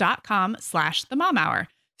ritual.com/themomhour.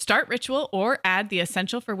 Start Ritual or add the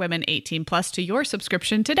Essential for Women 18 Plus to your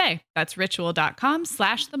subscription today. That's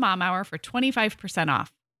ritual.com/themomhour for 25%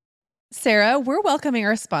 off. Sarah, we're welcoming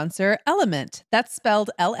our sponsor, Element. That's spelled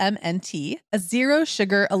LMNT, a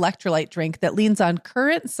zero-sugar electrolyte drink that leans on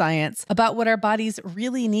current science about what our bodies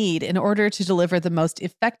really need in order to deliver the most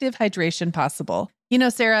effective hydration possible.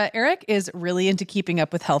 Sarah, Eric is really into keeping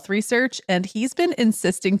up with health research, and he's been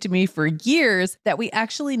insisting to me for years that we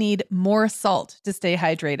actually need more salt to stay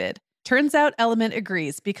hydrated. Turns out Element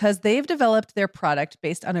agrees because they've developed their product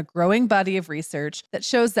based on a growing body of research that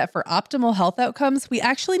shows that for optimal health outcomes, we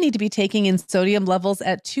actually need to be taking in sodium levels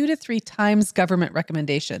at 2 to 3 times government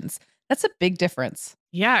recommendations. That's a big difference.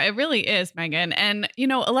 Yeah, it really is, Megan. And,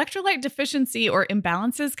 electrolyte deficiency or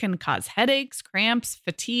imbalances can cause headaches, cramps,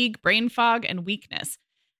 fatigue, brain fog, and weakness.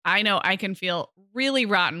 I know I can feel really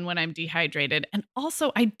rotten when I'm dehydrated. And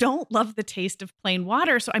also, I don't love the taste of plain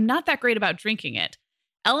water, so I'm not that great about drinking it.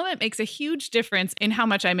 Element makes a huge difference in how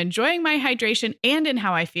much I'm enjoying my hydration and in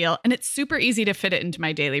how I feel, and it's super easy to fit it into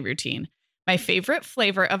my daily routine. My favorite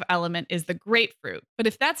flavor of Element is the grapefruit, but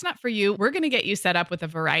if that's not for you, we're going to get you set up with a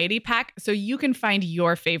variety pack so you can find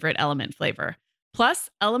your favorite Element flavor. Plus,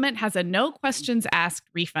 Element has a no questions asked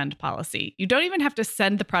refund policy. You don't even have to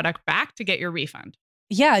send the product back to get your refund.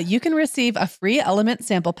 Yeah, you can receive a free Element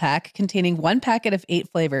sample pack containing 1 packet of 8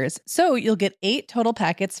 flavors. So you'll get 8 total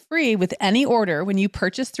packets free with any order when you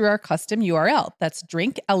purchase through our custom URL. That's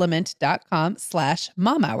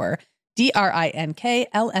drinkelement.com/momhour,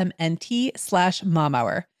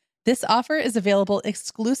 DRINKLMNT/momhour. This offer is available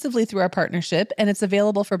exclusively through our partnership, and it's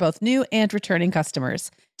available for both new and returning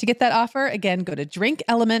customers. To get that offer, again, go to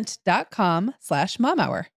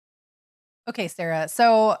drinkelement.com/momhour. Okay, Sarah.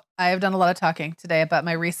 So I have done a lot of talking today about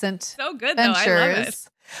my recent So good though. ventures. I love it.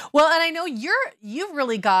 Well, and I know you've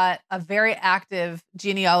really got a very active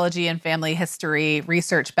genealogy and family history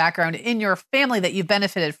research background in your family that you've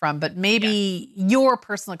benefited from, but maybe your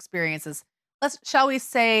personal experiences, shall we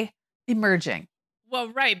say, emerging. Well,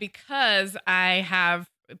 right, because I have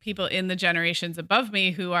people in the generations above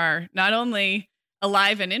me who are not only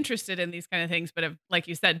alive and interested in these kind of things, but have, like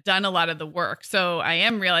you said, done a lot of the work. So I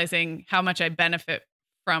am realizing how much I benefit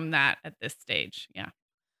from that at this stage. Yeah.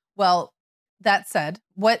 Well, that said,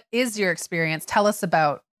 what is your experience? Yeah. Tell us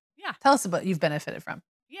about you've benefited from.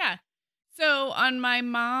 Yeah. So on my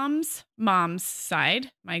mom's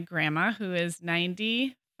side, my grandma, who is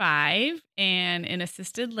 95 and in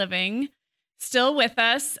assisted living, still with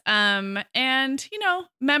us. And,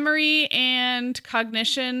 memory and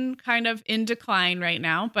cognition kind of in decline right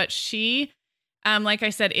now. But she, like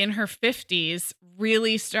I said, in her 50s,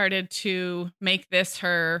 really started to make this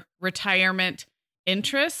her retirement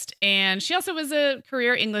interest. And she also was a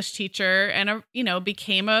career English teacher and,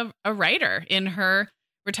 became a writer in her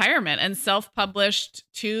retirement and self-published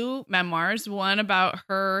 2 memoirs, one about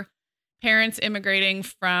her parents immigrating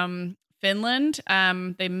from Finland.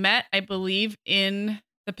 They met, I believe, in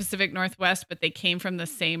the Pacific Northwest, but they came from the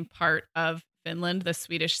same part of Finland, the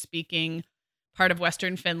Swedish-speaking part of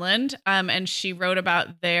Western Finland. And she wrote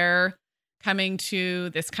about their coming to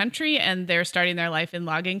this country and they're starting their life in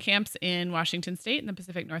logging camps in Washington State in the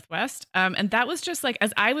Pacific Northwest. And that was just like,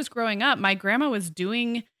 as I was growing up, my grandma was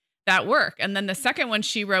doing that work. And then the second one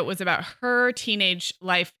she wrote was about her teenage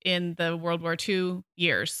life in the World War II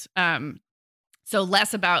years. So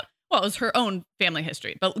less about, it was her own family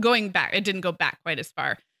history, but going back, it didn't go back quite as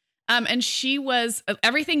far. And she was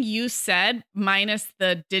everything you said minus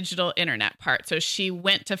the digital internet part. So she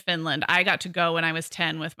went to Finland. I got to go when I was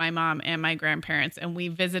 10 with my mom and my grandparents, and we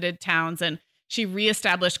visited towns, and she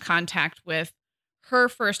reestablished contact with her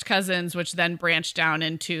first cousins, which then branched down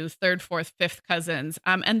into third, fourth, fifth cousins.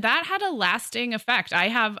 And that had a lasting effect. I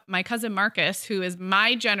have my cousin Marcus, who is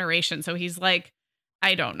my generation. So he's like,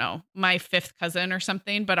 I don't know, my 5th cousin or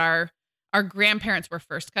something, but our grandparents were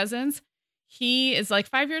first cousins. He is like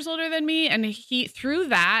 5 years older than me. And through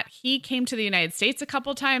that, he came to the United States a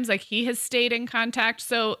couple times. Like he has stayed in contact.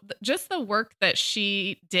 So just the work that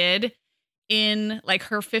she did in like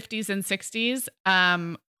her 50s and 60s,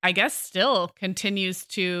 I guess still continues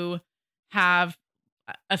to have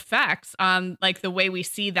effects on like the way we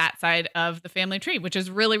see that side of the family tree, which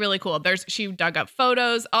is really, really cool. She dug up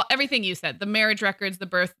photos, everything you said, the marriage records, the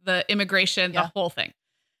birth, the immigration, the whole thing.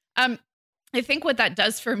 I think what that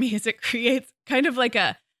does for me is it creates kind of like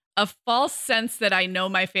a false sense that I know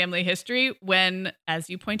my family history when, as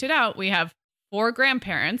you pointed out, we have 4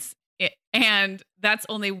 grandparents and that's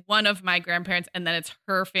only one of my grandparents. And then it's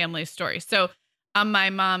her family story. So on my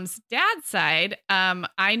mom's dad's side,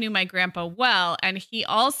 I knew my grandpa well, and he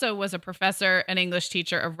also was a professor, an English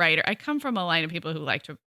teacher, a writer. I come from a line of people who like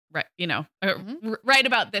to write, write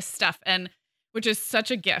about this stuff, and which is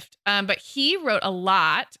such a gift. But he wrote a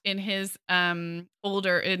lot in his in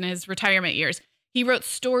his retirement years. He wrote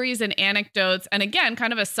stories and anecdotes, and again,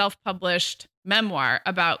 kind of a self-published memoir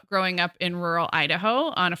about growing up in rural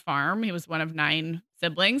Idaho on a farm. He was one of 9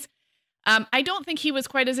 siblings. I don't think he was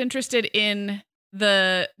quite as interested in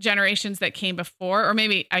the generations that came before, or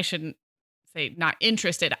maybe I shouldn't say not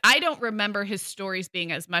interested. I don't remember his stories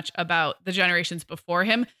being as much about the generations before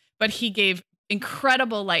him, but he gave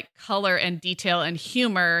incredible like color and detail and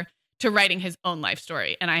humor to writing his own life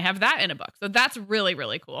story. And I have that in a book. So that's really,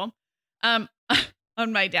 really cool. On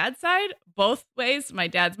my dad's side, both ways, my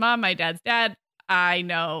dad's mom, my dad's dad, I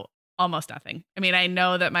know almost nothing. I mean, I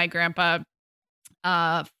know that my grandpa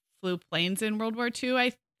flew planes in World War II,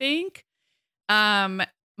 I think.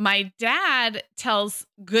 My dad tells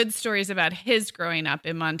good stories about his growing up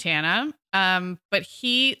in Montana. But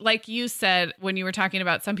he, like you said, when you were talking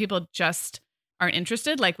about some people just aren't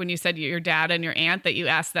interested, like when you said your dad and your aunt that you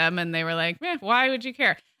asked them and they were like, why would you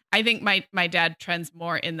care? I think my dad trends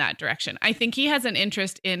more in that direction. I think he has an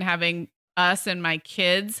interest in having us and my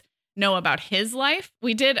kids know about his life.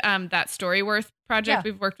 We did that Storyworth project.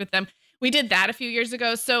 Yeah. We've worked with them. We did that a few years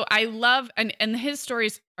ago. So I love, and his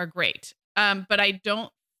stories are great. But I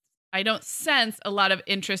don't sense a lot of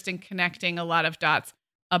interest in connecting a lot of dots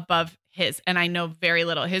above his. And I know very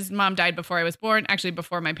little. His mom died before I was born, actually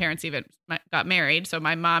before my parents even got married. So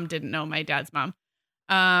my mom didn't know my dad's mom.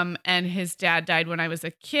 And his dad died when I was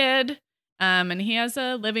a kid. And he has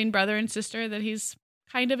a living brother and sister that he's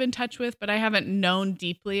kind of in touch with, but I haven't known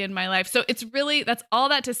deeply in my life. So it's really, that's all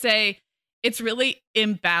that to say, it's really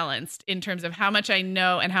imbalanced in terms of how much I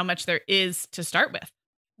know and how much there is to start with.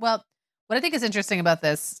 Well, what I think is interesting about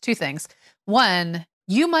this, two things. One,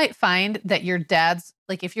 you might find that your dad's,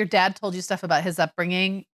 like if your dad told you stuff about his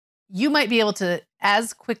upbringing, you might be able to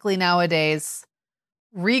as quickly nowadays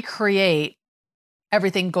recreate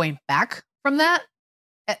everything going back from that.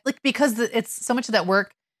 Like, because it's so much of that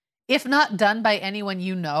work, if not done by anyone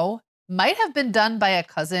you know, might have been done by a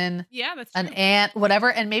cousin, Yeah, that's an true. aunt, whatever.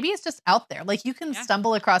 And maybe it's just out there. Like you can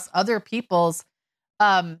stumble across other people's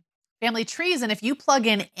family trees. And if you plug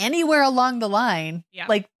in anywhere along the line,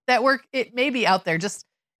 like that work, it may be out there. Just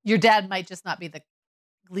your dad might just not be the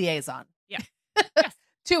liaison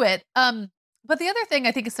to it. But the other thing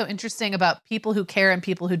I think is so interesting about people who care and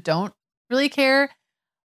people who don't really care,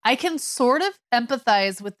 I can sort of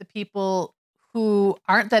empathize with the people who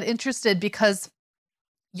aren't that interested because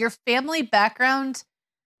your family background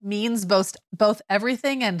means both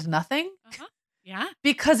everything and nothing. Yeah.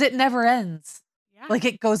 Because it never ends. Yeah. Like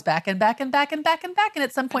it goes back and back and back and back and back. And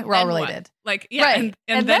at some point we're all related. What? Like, yeah. Right.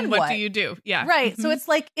 And then what do you do? Yeah. Right. So it's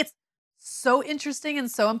like, it's so interesting and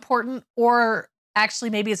so important. Or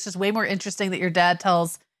actually, maybe it's just way more interesting that your dad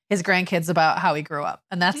tells his grandkids about how he grew up.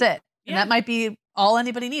 And that's it. And that might be all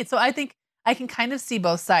anybody needs. So I think I can kind of see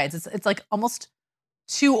both sides. It's like almost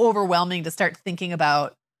too overwhelming to start thinking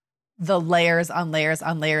about the layers on layers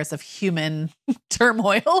on layers of human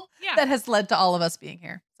turmoil that has led to all of us being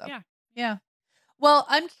here. So, yeah. Well,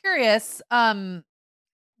 I'm curious,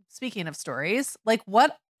 speaking of stories, like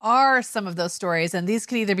what are some of those stories? And these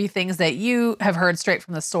could either be things that you have heard straight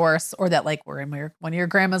from the source or that like were in one of your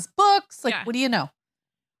grandma's books. Like, what do you know?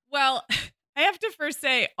 Well, I have to first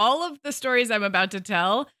say all of the stories I'm about to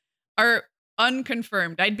tell are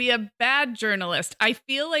unconfirmed. I'd be a bad journalist. I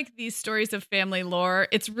feel like these stories of family lore,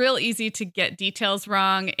 it's real easy to get details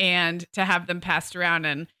wrong and to have them passed around.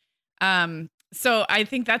 And so I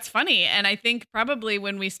think that's funny. And I think probably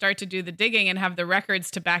when we start to do the digging and have the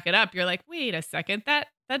records to back it up, you're like, wait a second, that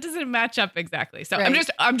doesn't match up exactly. So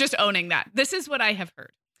I'm just owning that. This is what I have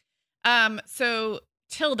heard. So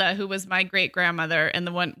Tilda, who was my great grandmother and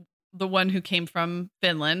the one who came from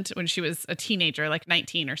Finland when she was a teenager, like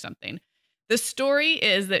 19 or something. The story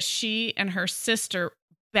is that she and her sister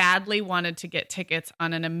badly wanted to get tickets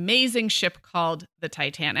on an amazing ship called the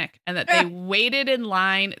Titanic and that they waited in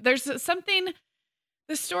line. There's something,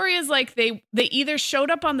 the story is like they either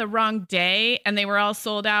showed up on the wrong day and they were all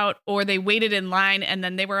sold out, or they waited in line and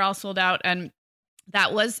then they were all sold out. And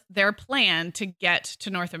that was their plan to get to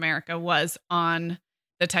North America, was on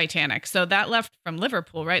the Titanic. So that left from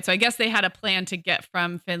Liverpool, right? So I guess they had a plan to get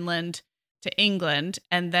from Finland to England.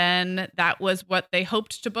 And then that was what they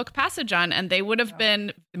hoped to book passage on. And they would have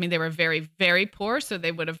been, I mean, they were very, very poor. So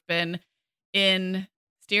they would have been in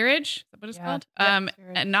steerage, is that what it's called? And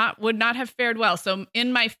would not have fared well. So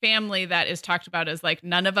in my family, that is talked about as like,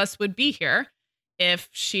 none of us would be here if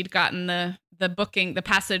she'd gotten the booking, the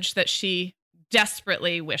passage that she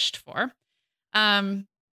desperately wished for.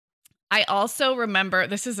 I also remember,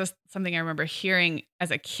 this is something I remember hearing as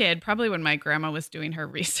a kid, probably when my grandma was doing her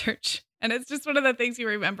research. And it's just one of the things you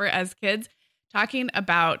remember as kids, talking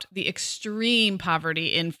about the extreme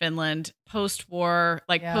poverty in Finland post-war,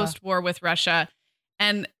 post-war with Russia.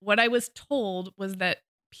 And what I was told was that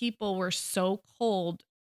people were so cold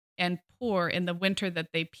and poor in the winter that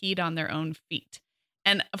they peed on their own feet.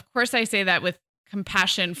 And of course, I say that with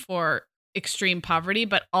compassion for extreme poverty,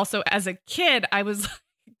 but also as a kid, I was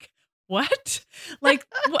like, what? Like,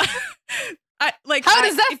 what? How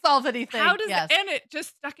does that solve anything? How does and it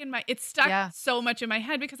just stuck so much in my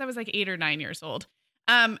head because I was like 8 or 9 years old.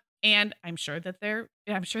 And I'm sure that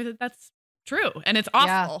that's true and it's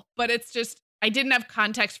awful, but it's just, I didn't have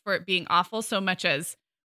context for it being awful so much as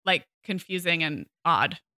like confusing and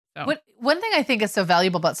odd. So one thing I think is so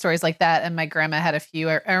valuable about stories like that, and my grandma had a few,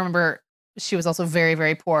 I remember she was also very,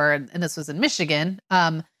 very poor, and this was in Michigan.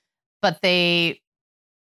 But she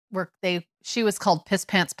was called Piss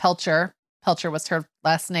Pants Pelcher. Pelcher was her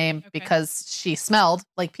last name because she smelled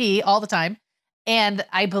like pee all the time. And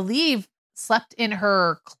I believe slept in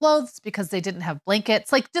her clothes because they didn't have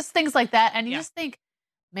blankets, like just things like that. And you just think,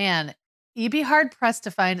 man, you'd be hard pressed to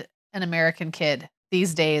find an American kid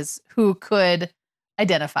these days who could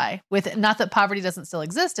identify with, not that poverty doesn't still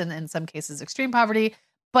exist, and in some cases extreme poverty,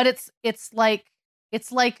 but it's like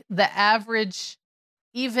the average,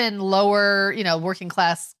 even lower, working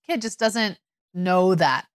class kid just doesn't know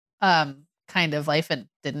that kind of life, and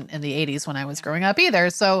didn't in the 80s when I was growing up either.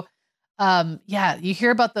 So you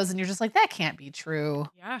hear about those and you're just like, that can't be true.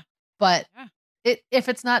 Yeah. But if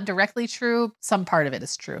it's not directly true, some part of it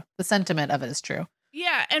is true. The sentiment of it is true.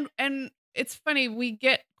 Yeah. And it's funny, we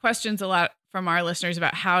get questions a lot from our listeners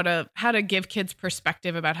about how to give kids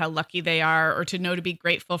perspective about how lucky they are, or to know to be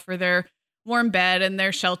grateful for their warm bed and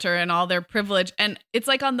their shelter and all their privilege. And it's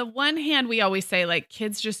like, on the one hand, we always say like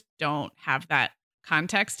kids just don't have that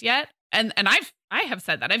context yet. And I have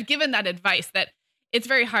said that. I've given that advice that it's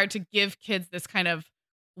very hard to give kids this kind of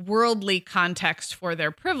worldly context for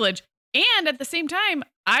their privilege. And at the same time,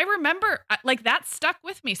 I remember like that stuck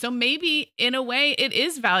with me. So maybe in a way it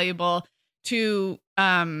is valuable to,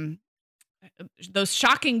 those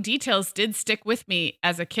shocking details did stick with me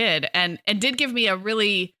as a kid and did give me a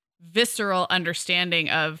really visceral understanding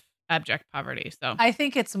of abject poverty. So I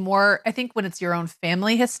think when it's your own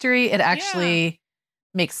family history, it actually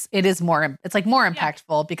it's more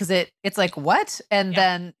impactful because it's like, what? And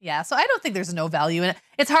then, so I don't think there's no value in it.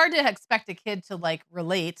 It's hard to expect a kid to like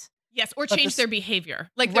relate. Yes. Or change their behavior.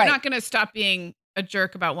 Like they're not going to stop being a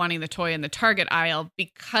jerk about wanting the toy in the Target aisle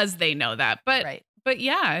because they know that. But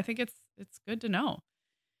yeah, I think it's good to know.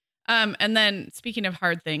 And then speaking of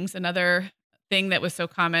hard things, another thing that was so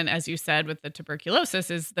common, as you said, with the tuberculosis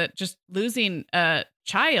is that just losing a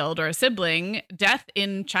child or a sibling, death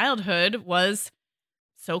in childhood was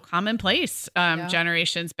so commonplace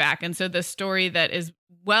generations back. And so the story that is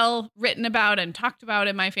well written about and talked about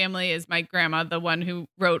in my family is my grandma, the one who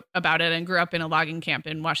wrote about it and grew up in a logging camp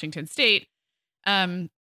in Washington State,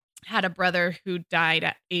 had a brother who died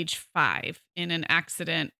at age 5 in an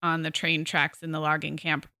accident on the train tracks in the logging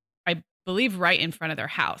camp, I believe right in front of their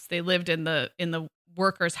house. They lived in the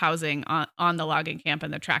workers' housing on the logging camp,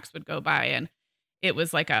 and the tracks would go by, and it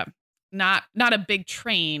was like not a big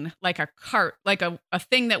train, like a cart, like a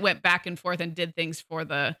thing that went back and forth and did things for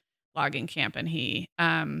the logging camp. And he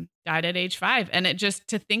died at age 5. And it just,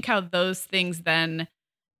 to think how those things then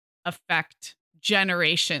affect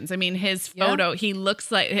generations. I mean, his photo, he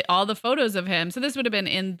looks like all the photos of him. So this would have been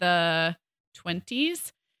in the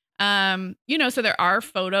 20s. So there are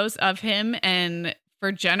photos of him, and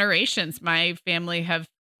for generations, my family have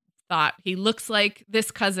thought he looks like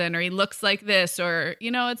this cousin, or he looks like this, or,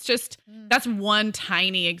 it's just, that's one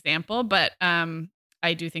tiny example. But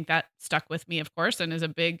I do think that stuck with me, of course, and is a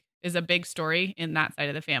big story in that side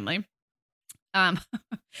of the family.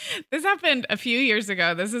 This happened a few years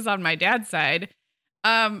ago. This is on my dad's side,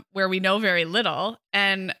 where we know very little.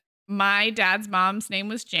 And my dad's mom's name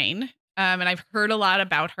was Jane. And I've heard a lot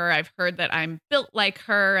about her. I've heard that I'm built like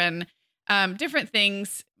her, and different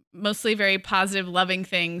things, mostly very positive, loving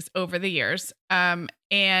things over the years.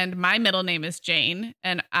 And my middle name is Jane,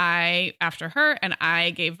 and after her, and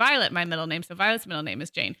I gave Violet my middle name. So Violet's middle name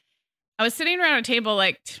is Jane. I was sitting around a table,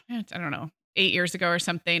 like, I don't know, 8 years ago or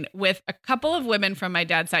something, with a couple of women from my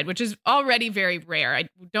dad's side, which is already very rare. I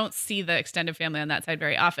don't see the extended family on that side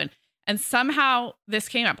very often. And somehow this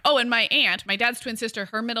came up. Oh, and my aunt, my dad's twin sister,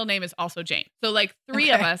 her middle name is also Jane. So like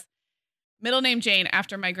 3 of us, middle name Jane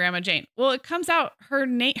after my grandma Jane. Well, it comes out her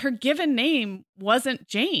given name wasn't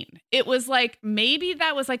Jane. It was like, maybe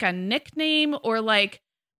that was like a nickname, or like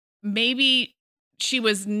maybe she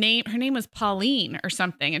was her name was Pauline or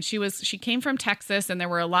something. And she came from Texas, and there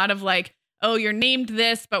were a lot of like, oh, you're named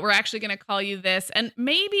this, but we're actually going to call you this. And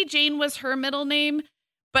maybe Jane was her middle name.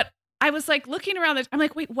 But I was like looking around, I'm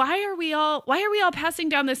like, wait, why are we all passing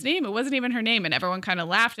down this name? It wasn't even her name. And everyone kind of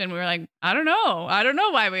laughed, and we were like, I don't know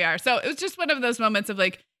why we are. So it was just one of those moments of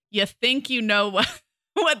like, you think you know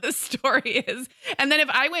what the story is. And then if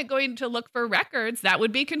I went going to look for records, that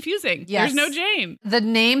would be confusing. Yes. There's no Jane. The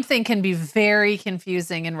name thing can be very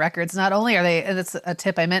confusing in records. Not only are they, and it's a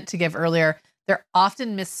tip I meant to give earlier, they're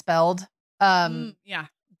often misspelled.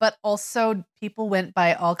 But also people went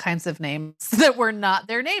by all kinds of names that were not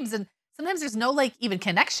their names. And sometimes there's no like even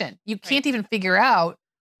connection. You can't even figure out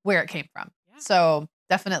where it came from. Yeah. So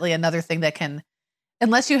definitely another thing that can,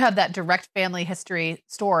 unless you have that direct family history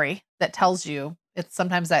story that tells you,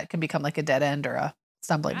 sometimes that can become like a dead end or a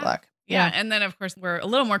stumbling block. Yeah. And then of course we're a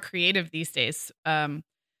little more creative these days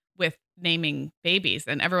with naming babies,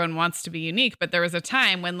 and everyone wants to be unique. But there was a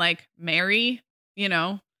time when like Mary,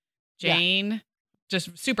 Jane,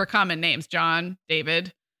 just super common names, John,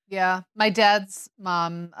 David. Yeah. My dad's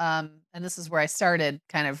mom, and this is where I started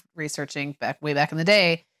kind of researching way back in the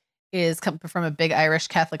day, is come from a big Irish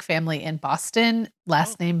Catholic family in Boston,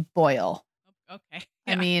 last name Boyle. Okay.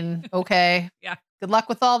 Yeah. I mean, okay. Yeah. Good luck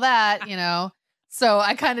with all that, So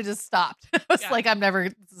I kind of just stopped. I was like,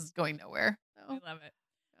 this is going nowhere. So. I love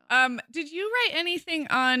it. Did you write anything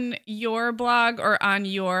on your blog or on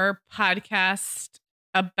your podcast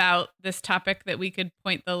about this topic that we could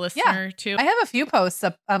point the listener to? I have a few posts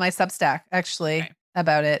up on my Substack actually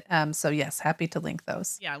about it. So yes, happy to link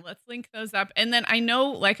those. Yeah, let's link those up. And then I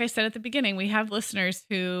know, like I said at the beginning, we have listeners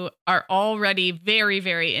who are already very,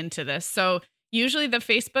 very into this. So Usually the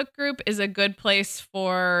Facebook group is a good place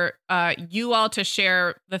for you all to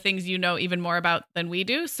share the things you know even more about than we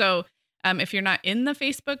do. So if you're not in the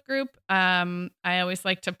Facebook group, I always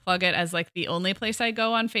like to plug it as like the only place I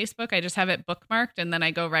go on Facebook. I just have it bookmarked and then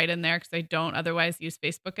I go right in there because I don't otherwise use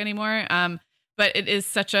Facebook anymore. But it is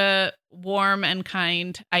such a warm and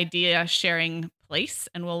kind idea sharing place,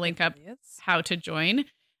 and we'll link up how to join.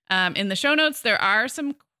 In the show notes, there are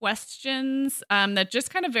some questions that just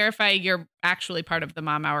kind of verify you're actually part of the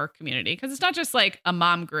Mom Hour community, because it's not just like a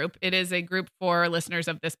mom group. It is a group for listeners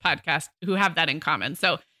of this podcast who have that in common.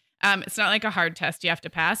 So it's not like a hard test you have to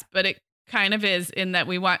pass, but it kind of is in that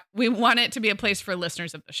we want it to be a place for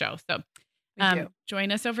listeners of the show. So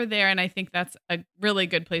join us over there. And I think that's a really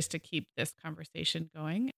good place to keep this conversation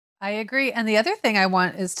going. I agree. And the other thing I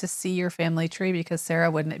want is to see your family tree, because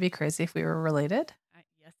Sarah, wouldn't it be crazy if we were related?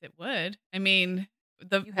 Yes, it would. I mean,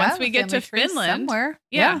 once we get to Finland, somewhere.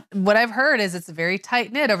 Yeah. What I've heard is it's very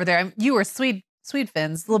tight knit over there. You were Swede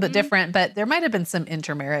Finns, a little bit different, but there might have been some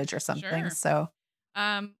intermarriage or something. Sure. So,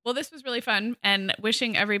 well, this was really fun, and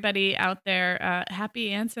wishing everybody out there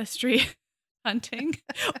happy ancestry hunting,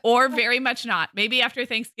 or very much not. Maybe after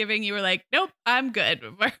Thanksgiving, you were like, nope, I'm good.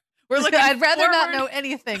 We're looking. I'd rather not know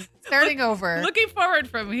anything. Starting over. Looking forward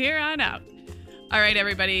from here on out. All right,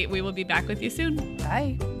 everybody. We will be back with you soon.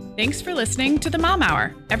 Bye. Thanks for listening to the Mom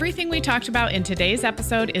Hour. Everything we talked about in today's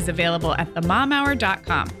episode is available at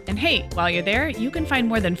themomhour.com. And hey, while you're there, you can find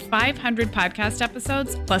more than 500 podcast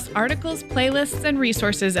episodes, plus articles, playlists, and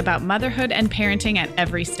resources about motherhood and parenting at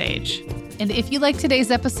every stage. And if you like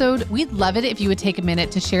today's episode, we'd love it if you would take a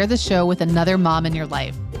minute to share the show with another mom in your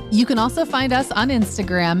life. You can also find us on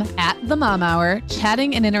Instagram at The Mom Hour,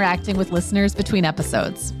 chatting and interacting with listeners between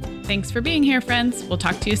episodes. Thanks for being here, friends. We'll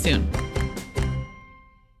talk to you soon.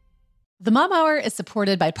 The Mom Hour is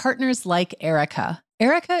supported by partners like Erica.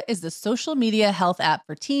 Erica is the social media health app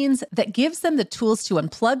for teens that gives them the tools to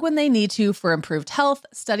unplug when they need to for improved health,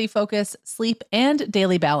 study focus, sleep, and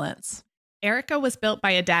daily balance. Erica was built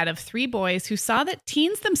by a dad of 3 boys who saw that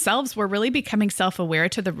teens themselves were really becoming self-aware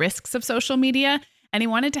to the risks of social media, and he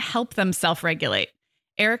wanted to help them self-regulate.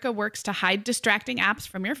 Erica works to hide distracting apps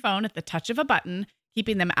from your phone at the touch of a button,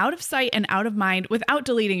 keeping them out of sight and out of mind without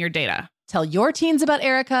deleting your data. Tell your teens about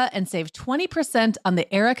Erica and save 20% on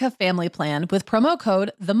the Erica family plan with promo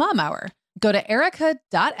code TheMomHour. Go to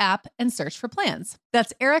erica.app and search for plans.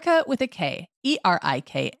 That's Erica with a K,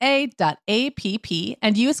 ERIKA.app,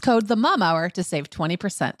 and use code TheMomHour to save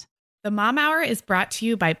 20%. The Mom Hour is brought to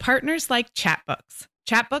you by partners like Chatbooks.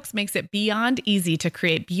 Chatbooks makes it beyond easy to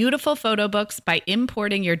create beautiful photo books by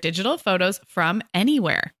importing your digital photos from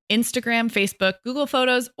anywhere. Instagram, Facebook, Google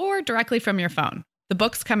Photos, or directly from your phone. The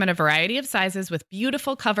books come in a variety of sizes with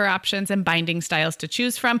beautiful cover options and binding styles to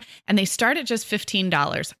choose from, and they start at just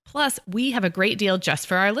 $15. Plus, we have a great deal just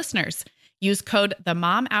for our listeners. Use code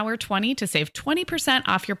TheMomHour20 to save 20%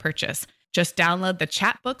 off your purchase. Just download the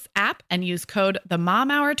Chatbooks app and use code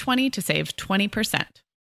TheMomHour20 to save 20%.